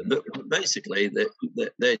 But basically,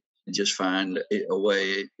 they just find a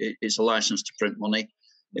way. It's a license to print money.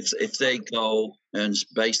 If they go and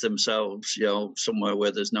base themselves, you know, somewhere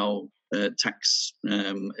where there's no tax,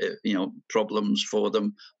 you know, problems for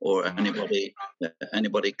them, or anybody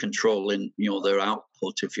controlling, you know, their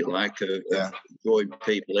output, if you like, of drawing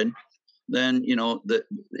people in, then, you know,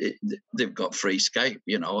 they've got free scape.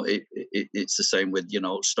 You know, it's the same with, you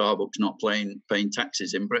know, Starbucks not paying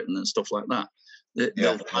taxes in Britain and stuff like that.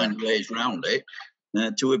 They'll find ways around it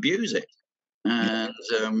to abuse it. And,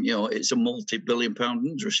 you know, it's a multi-billion pound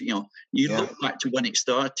industry. You know, look back to when it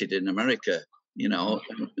started in America, you know,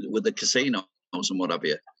 with the casinos and what have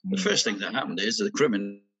you. The first thing that happened is the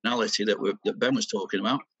criminality that Ben was talking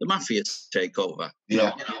about, the mafia take over. You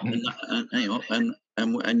know,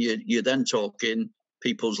 and you're then talking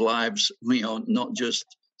people's lives, you know, not just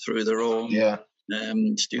through their own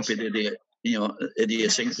stupid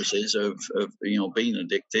idiosyncrasies of, you know, being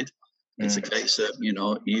addicted. It's a case of, you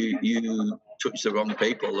know, you touch the wrong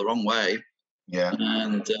people the wrong way,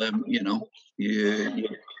 and you know,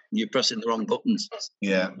 you're pressing the wrong buttons.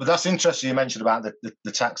 Yeah, but that's interesting. You mentioned about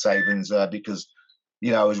the tax havens, because,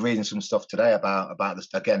 you know, I was reading some stuff today about this,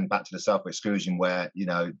 again, back to the self-exclusion, where, you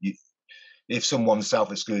know, if someone's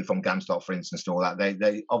self-excluded from GamStop, for instance, and all that,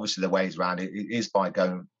 they obviously the ways around it is by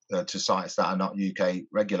going to sites that are not UK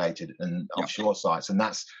regulated and offshore sites, and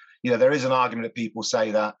that's, you know, there is an argument that people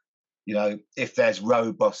say that, you know, if there's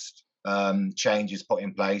robust changes put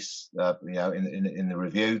in place, you know, in the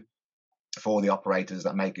review for the operators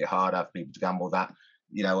that make it harder for people to gamble, that,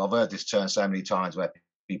 you know, I've heard this term so many times where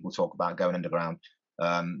people talk about going underground,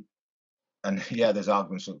 and there's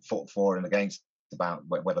arguments for and against about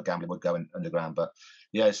whether gambling would go underground, but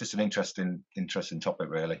it's just an interesting topic,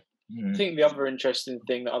 really. I think the other interesting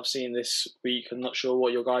thing that I've seen this week, I'm not sure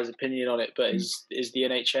what your guys' opinion on it, but is the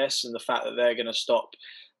NHS and the fact that they're going to stop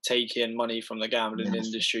taking money from the gambling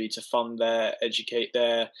industry to fund educate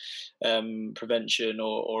their prevention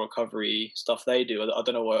or recovery stuff they do. I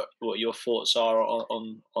don't know what your thoughts are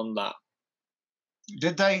on that.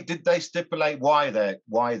 Did they stipulate why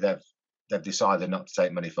they've decided not to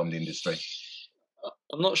take money from the industry?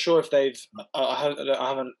 I'm not sure if they've. I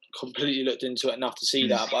haven't completely looked into it enough to see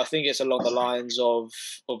that, but I think it's along the lines of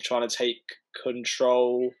trying to take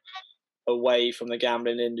control away from the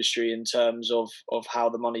gambling industry in terms of how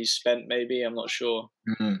the money's spent. Maybe, I'm not sure.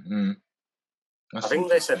 Mm-hmm. I think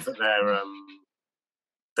they said that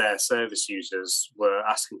their service users were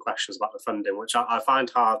asking questions about the funding, which I find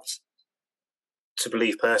hard to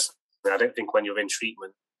believe personally. I don't think when you're in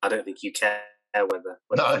treatment, I don't think you care whether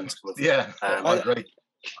No, the fund's coming from. yeah, I agree.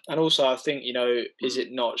 And also, I think, is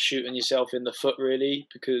it not shooting yourself in the foot, really?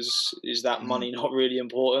 Because is that money not really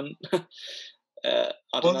important? I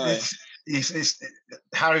don't know. It's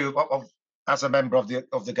Harry, as a member of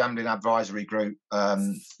the Gambling Advisory Group, a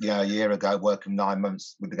year ago, working 9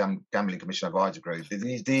 months with the Gambling Commission Advisory Group.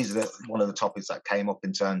 These are one of the topics that came up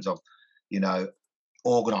in terms of,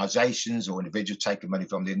 organisations or individuals taking money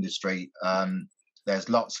from the industry. There's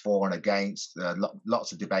lots for and against,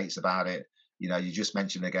 lots of debates about it. You just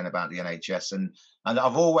mentioned again about the NHS, and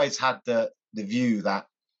I've always had the view that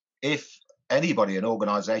if anybody, an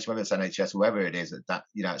organisation, whether it's NHS, whoever it is, that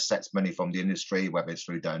sets money from the industry, whether it's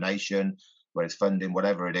through donation, whether it's funding,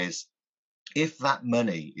 whatever it is, if that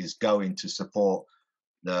money is going to support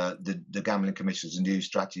the Gambling Commission's new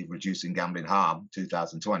strategy of reducing gambling harm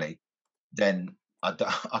 2020, then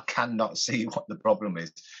I cannot see what the problem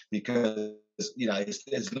is, because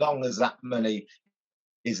as long as that money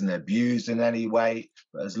isn't abused in any way,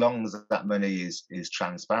 but as long as that money is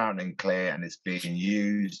transparent and clear and it's being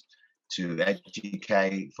used to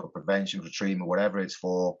educate, for prevention, for treatment, whatever it's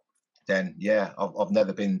for, then I've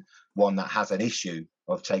never been one that has an issue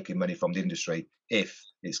of taking money from the industry if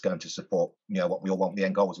it's going to support what we all want, the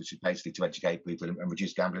end goals, which is basically to educate people and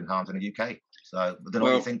reduce gambling harms in the UK. So I don't know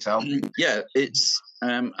what you think, Tal. Yeah, it's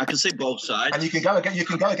I can see both sides, and you can go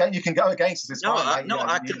against this. I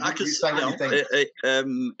can say what you think.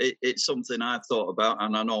 It's something I've thought about,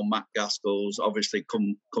 and I know Matt Gaskell's obviously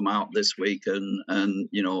come out this week and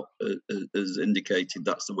has indicated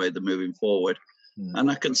that's the way they're moving forward.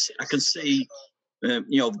 And I can see.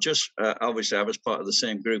 Obviously I was part of the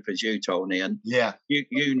same group as you, Tony, and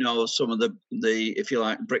some of the if you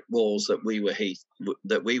like brick walls that we were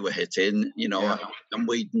hitting, and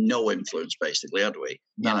we'd no influence basically, had we?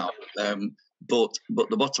 No. But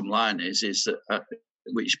the bottom line is that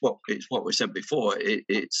it's what we said before.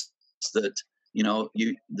 It's that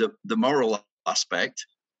the moral aspect.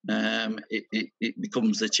 It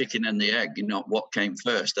becomes the chicken and the egg. What came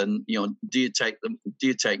first, and do you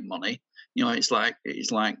take money? It's like the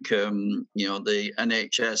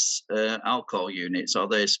NHS alcohol units. Are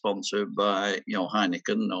they sponsored by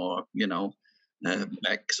Heineken or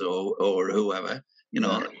Beck's or whoever?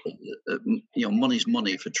 Money's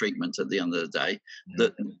money for treatment at the end of the day.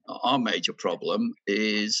 That our major problem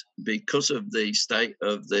is because of the state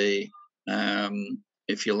of the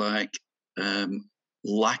if you like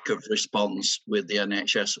lack of response with the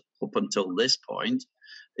NHS up until this point,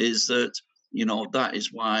 is that that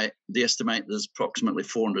is why they estimate there's approximately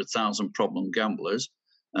 400,000 problem gamblers,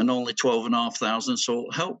 and only 12,500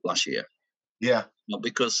 sought help last year. Yeah,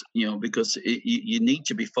 because you need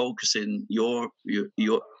to be focusing the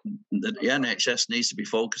NHS needs to be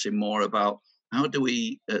focusing more about how do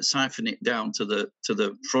we siphon it down to the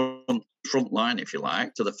front line, if you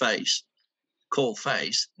like, to the face. Cold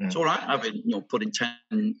face. It's all right having putting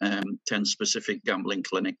 10 specific gambling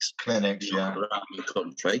clinics around the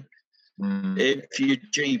country. If your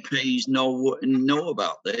GPs know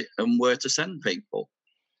about it and where to send people.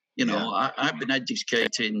 I've been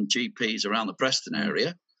educating GPs around the Preston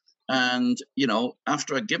area, and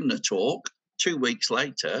after I'd given a talk, 2 weeks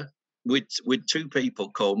later, with 2 people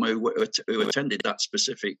come who attended that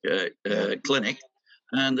specific clinic,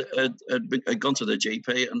 and had gone to the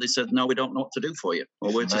GP, and they said, "No, we don't know what to do for you."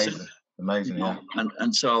 Or where to send. Amazing, yeah.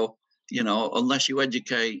 And so unless you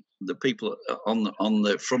educate the people on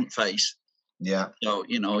the front face, so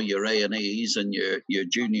your A&Es and your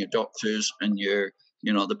junior doctors and your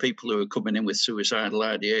the people who are coming in with suicidal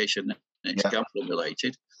ideation, and it's gambling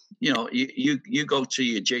related. You go to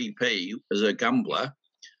your GP as a gambler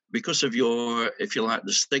because of your, if you like,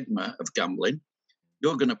 the stigma of gambling.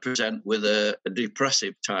 You're going to present with a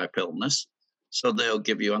depressive type illness. So they'll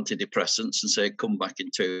give you antidepressants and say, come back in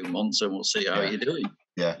 2 months and we'll see how you're doing.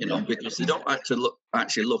 Because they don't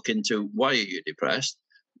actually look into why are you depressed.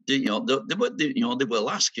 They will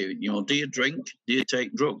ask you, do you drink? Do you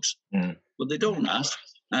take drugs? But they don't ask,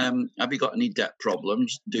 have you got any debt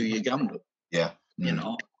problems? Do you gamble?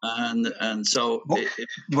 And so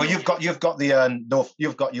you've got you've got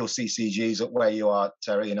your CCGs at where you are,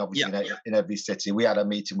 Terry, and obviously in every city. We had a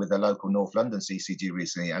meeting with the local North London CCG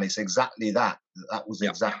recently, and it's exactly that. That was the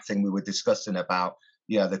exact thing we were discussing about.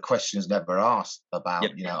 The questions never asked about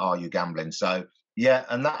are you gambling? So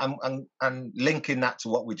and that and linking that to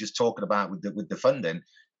what we're just talking about with the funding.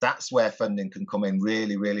 that's where funding can come in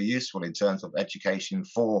really, really useful in terms of education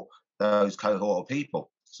for those cohort of people.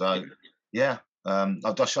 So, yeah, I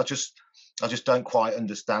just don't quite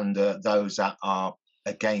understand those that are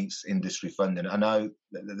against industry funding. I know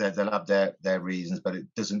they'll have their reasons, but it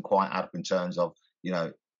doesn't quite add up in terms of, you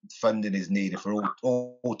know, funding is needed for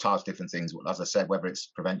all types of different things. As I said, whether it's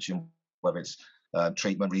prevention, whether it's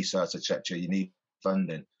treatment, research, etc., you need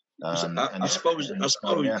funding. I suppose,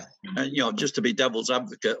 yeah. You know, just to be devil's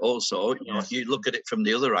advocate, also, you know, you look at it from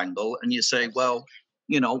the other angle and you say, well,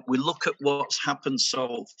 you know, we look at what's happened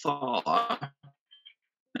so far,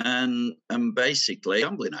 and basically,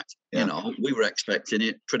 Gambling Act. You know, we were expecting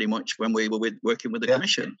it pretty much when we were working with the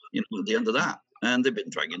Commission. You know, at the end of that, and they've been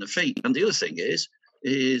dragging their feet. And the other thing is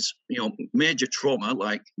you know, major trauma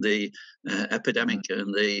like the epidemic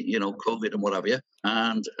and the, you know, COVID and what have you,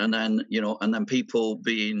 and then, you know, and then people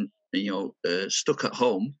being, you know, stuck at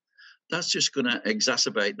home. That's just going to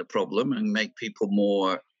exacerbate the problem and make people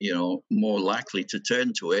more, you know, more likely to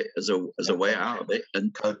turn to it as a way out of it.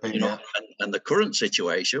 And you know, and the current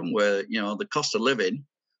situation where, you know, the cost of living,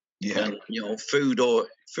 and, you know, food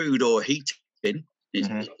or heating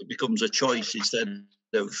it becomes a choice instead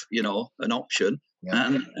of, you know, an option.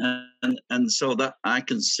 And so that I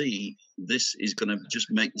can see this is going to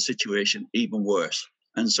just make the situation even worse.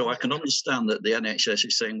 And so I can understand that the NHS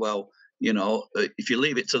is saying, well, you know, if you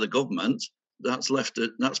leave it to the government, that's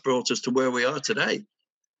brought us to where we are today.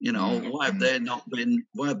 You know, why have they,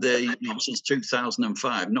 you know, since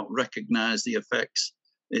 2005, not recognised the effects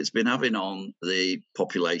it's been having on the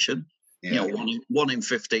population? You know, one in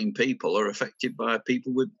 15 people are affected by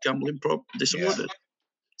people with gambling disorders.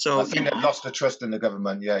 So I think they've lost the trust in the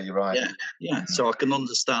government. Yeah, you're right. Yeah. So I can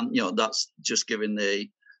understand. You know, that's just giving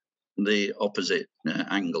the opposite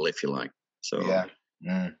angle, if you like. So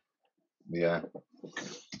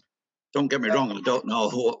Don't get me wrong. I don't know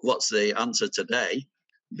what's the answer today.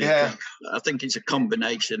 I think it's a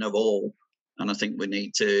combination of all, and I think we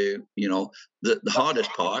need to. You know, the hardest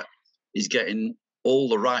part is getting all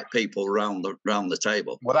the right people around the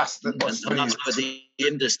table. Well, that's where the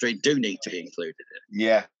industry do need to be included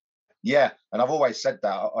in. Yeah, and I've always said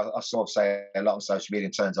that. I sort of say a lot on social media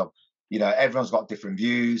in terms of, you know, everyone's got different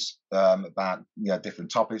views about, you know,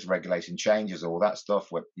 different topics, regulation changes, all that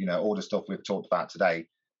stuff. With, you know, all the stuff we've talked about today.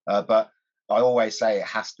 But I always say it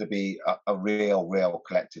has to be a real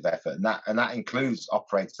collective effort, and that includes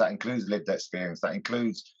operators, that includes lived experience, that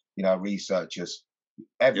includes, you know, researchers.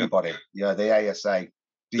 Everybody, you know, the ASA,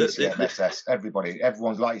 DCMSS,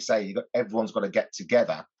 everyone's, like you say, everyone's got to get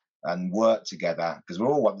together and work together because we're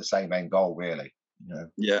all want the same end goal, really. You know?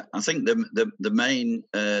 Yeah, I think the main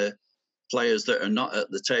players that are not at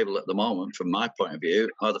the table at the moment, from my point of view,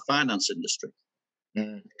 are the finance industry,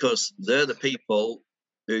 because they're the people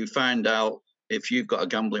who find out if you've got a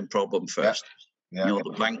gambling problem first. You know,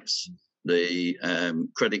 the banks, the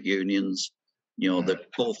credit unions, you know, the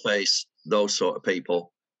full face, those sort of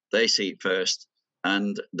people, they see it first,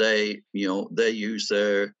 and they, you know, they use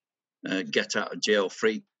their get out of jail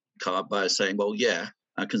free card by saying, well, yeah,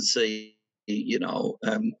 I can see, you know,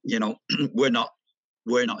 we're not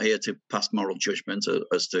here to pass moral judgment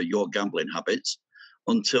as to your gambling habits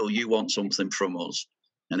until you want something from us.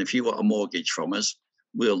 And if you want a mortgage from us,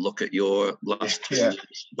 we'll look at your last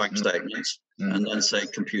bank statements and then say,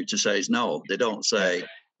 computer says no. They don't say,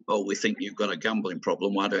 oh, we think you've got a gambling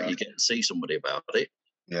problem. Why don't you get to see somebody about it?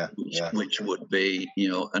 Which would be, you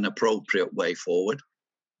know, an appropriate way forward.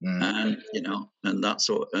 And, you know, and that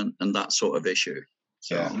sort of issue.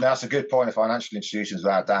 So that's a good point. Of financial institutions,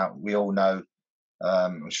 without doubt, we all know.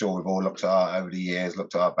 I'm sure we've all looked at over the years,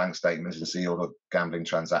 looked at our bank statements and see all the gambling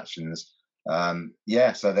transactions.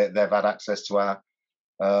 So they've had access to our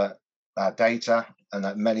data, and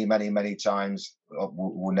that many times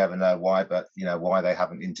we'll never know why, but you know why they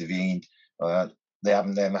haven't intervened. They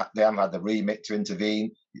haven't had the remit to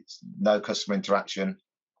intervene. It's no customer interaction.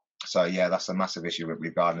 So yeah, that's a massive issue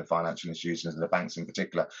regarding the financial institutions and the banks in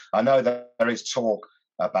particular. I know that there is talk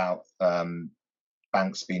about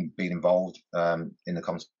banks being involved in the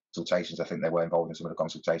consultations. I think they were involved in some of the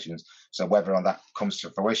consultations. So whether or not that comes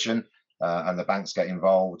to fruition and the banks get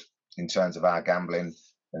involved in terms of our gambling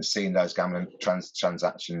and seeing those gambling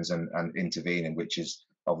transactions and intervening, which is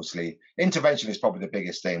obviously intervention is probably the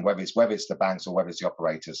biggest thing. Whether it's the banks or whether it's the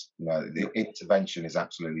operators, you know, the intervention is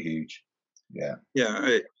absolutely huge.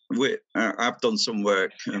 I've done some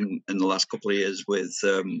work in the last couple of years with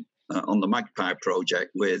on the Magpie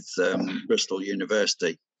project with Bristol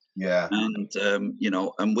University. And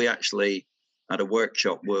and we actually had a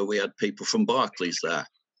workshop where we had people from Barclays there.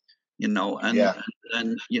 You know,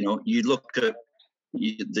 and you know, you look at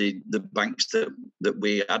the banks that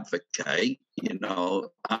we advocate,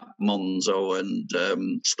 at Monzo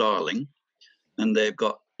and Starling, and they've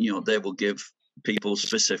got, they will give people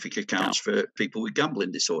specific accounts for people with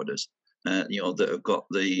gambling disorders, that have got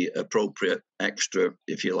the appropriate extra,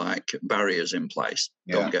 if you like, barriers in place.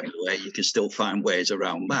 Yeah. Don't get me wrong, you can still find ways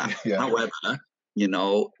around that. Yeah. However,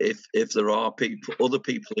 if there are other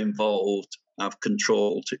people involved have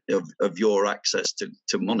control of your access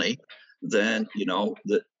to money, then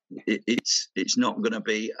that it's not going to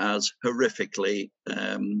be as horrifically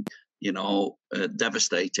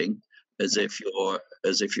devastating as if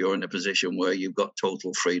you're in a position where you've got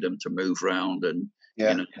total freedom to move around and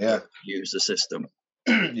use the system.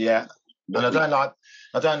 Yeah, and I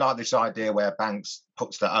don't like this idea where banks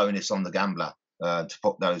puts the onus on the gambler to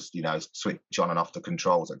put those switch on and off the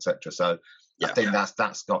controls, etc. So I think that's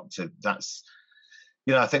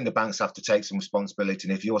I think the banks have to take some responsibility,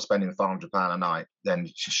 and if you're spending £500 a night, then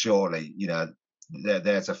surely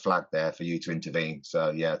there's a flag there for you to intervene.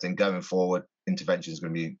 So I think going forward, intervention is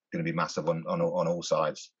going to be massive on all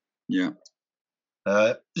sides. Yeah.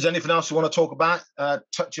 Is there anything else you want to talk about?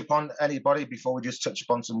 Touch upon anybody before we just touch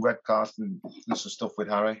upon some red cards and some stuff with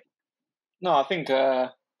Harry? No, I think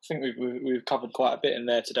we've covered quite a bit in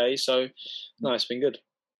there today. So no, it's been good.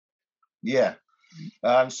 Yeah.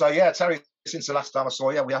 Terry, since the last time I saw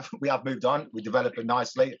you, we have moved on. We're developing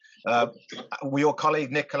nicely. With your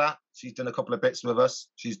colleague Nicola, she's done a couple of bits with us.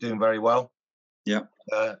 She's doing very well. Yeah.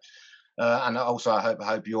 And also, I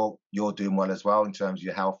hope you're doing well as well in terms of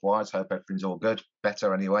your health wise. Hope everything's all good,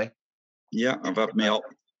 better anyway. Yeah, I've had me up.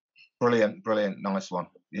 Brilliant, nice one.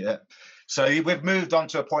 Yeah. So we've moved on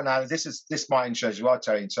to a point now. This might interest you,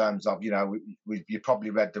 Terry, in terms of you probably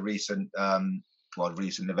read the recent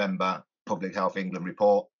November Public Health England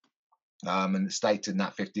report. And stating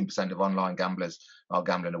that 15% of online gamblers are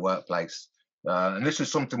gambling in the workplace, and this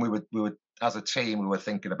was something we would as a team we were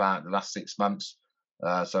thinking about the last 6 months.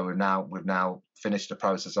 So we've now finished the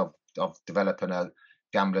process of developing a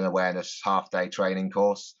gambling awareness half-day training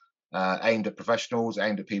course aimed at professionals,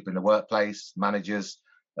 aimed at people in the workplace, managers,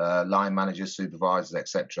 line managers, supervisors,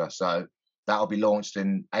 etc. So that'll be launched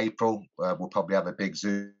in April. We'll probably have a big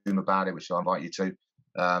Zoom about it, which I'll invite you to.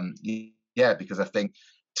 Because I think,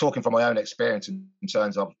 talking from my own experience in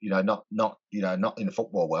terms of not in the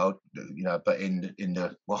football world, but in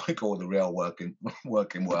the what I call the real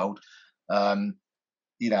working world. I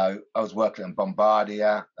was working at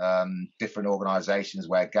Bombardier, different organisations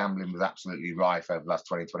where gambling was absolutely rife over the last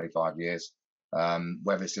 20-25 years.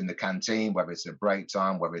 Whether it's in the canteen, whether it's at break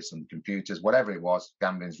time, whether it's on computers, whatever it was,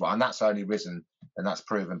 gambling's right, and that's only risen, and that's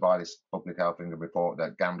proven by this Public Health England report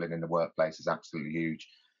that gambling in the workplace is absolutely huge.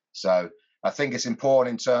 So I think it's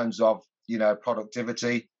important in terms of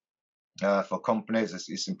productivity for companies.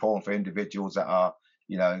 It's important for individuals that are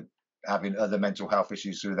having other mental health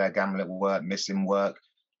issues through their gambling at work, missing work,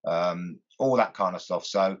 all that kind of stuff.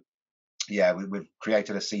 So we've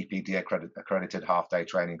created a CPD accredited half-day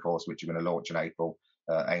training course which we're going to launch in April,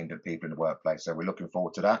 aimed at people in the workplace. So we're looking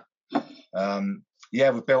forward to that.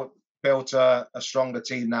 We've built a stronger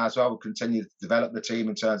team now as well. We'll continue to develop the team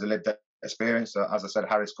in terms of lived experience. As I said,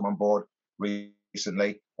 Harry's come on board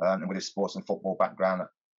recently, and with his sports and football background,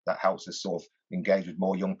 that helps us sort of engage with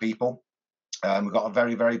more young people. We've got a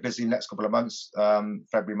very, very busy next couple of months.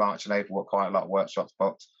 February, March and April, quite a lot of workshops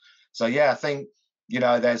booked. So I think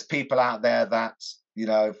there's people out there that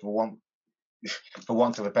for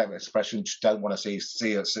want of a better expression, don't want to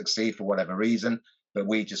see us succeed for whatever reason, but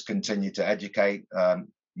we just continue to educate.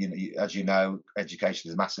 As you know, education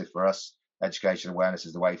is massive for us. Education awareness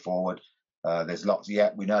is the way forward. There's lots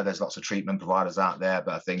of treatment providers out there,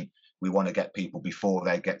 but I think we want to get people before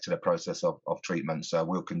they get to the process of treatment. So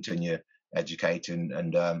we'll continue educating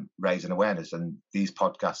and raising awareness, and these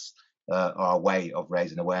podcasts are a way of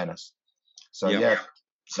raising awareness. So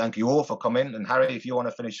thank you all for coming. And Harry, if you want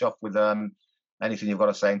to finish off with anything you've got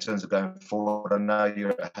to say in terms of going forward, I know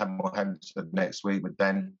you're at Hampstead next week with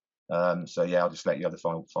Ben. I'll just let you have the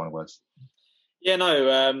final words.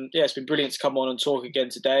 It's been brilliant to come on and talk again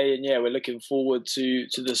today, and we're looking forward to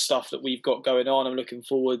the stuff that we've got going on. I'm looking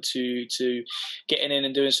forward to getting in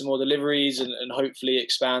and doing some more deliveries and hopefully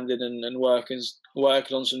expanding and working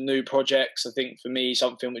on some new projects. I think for me,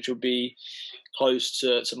 something which will be close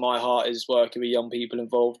to my heart is working with young people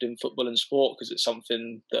involved in football and sport, because it's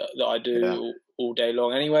something that I do all day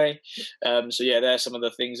long anyway. So yeah, there's some of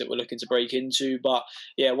the things that we're looking to break into. But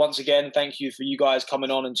yeah, once again, thank you for you guys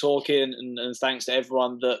coming on and talking, and thanks to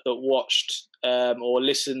everyone that watched or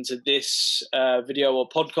listened to this video or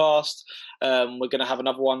podcast. We're going to have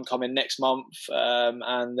another one coming next month,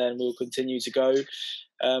 and then we'll continue to go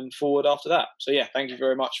forward after that. So yeah, thank you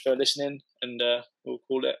very much for listening, and we'll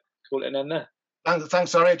call it an end there.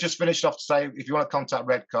 Thanks, Harry. Just finished off to say, if you want to contact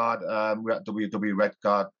Redcard, we're at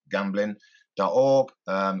www.redcardgambling.org,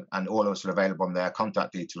 and all of us are available on there.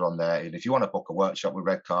 Contact details on there. And if you want to book a workshop with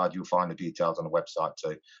Redcard, you'll find the details on the website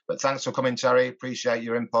too. But thanks for coming, Terry. Appreciate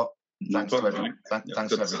your input. Thanks to everyone. Thanks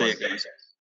to everyone.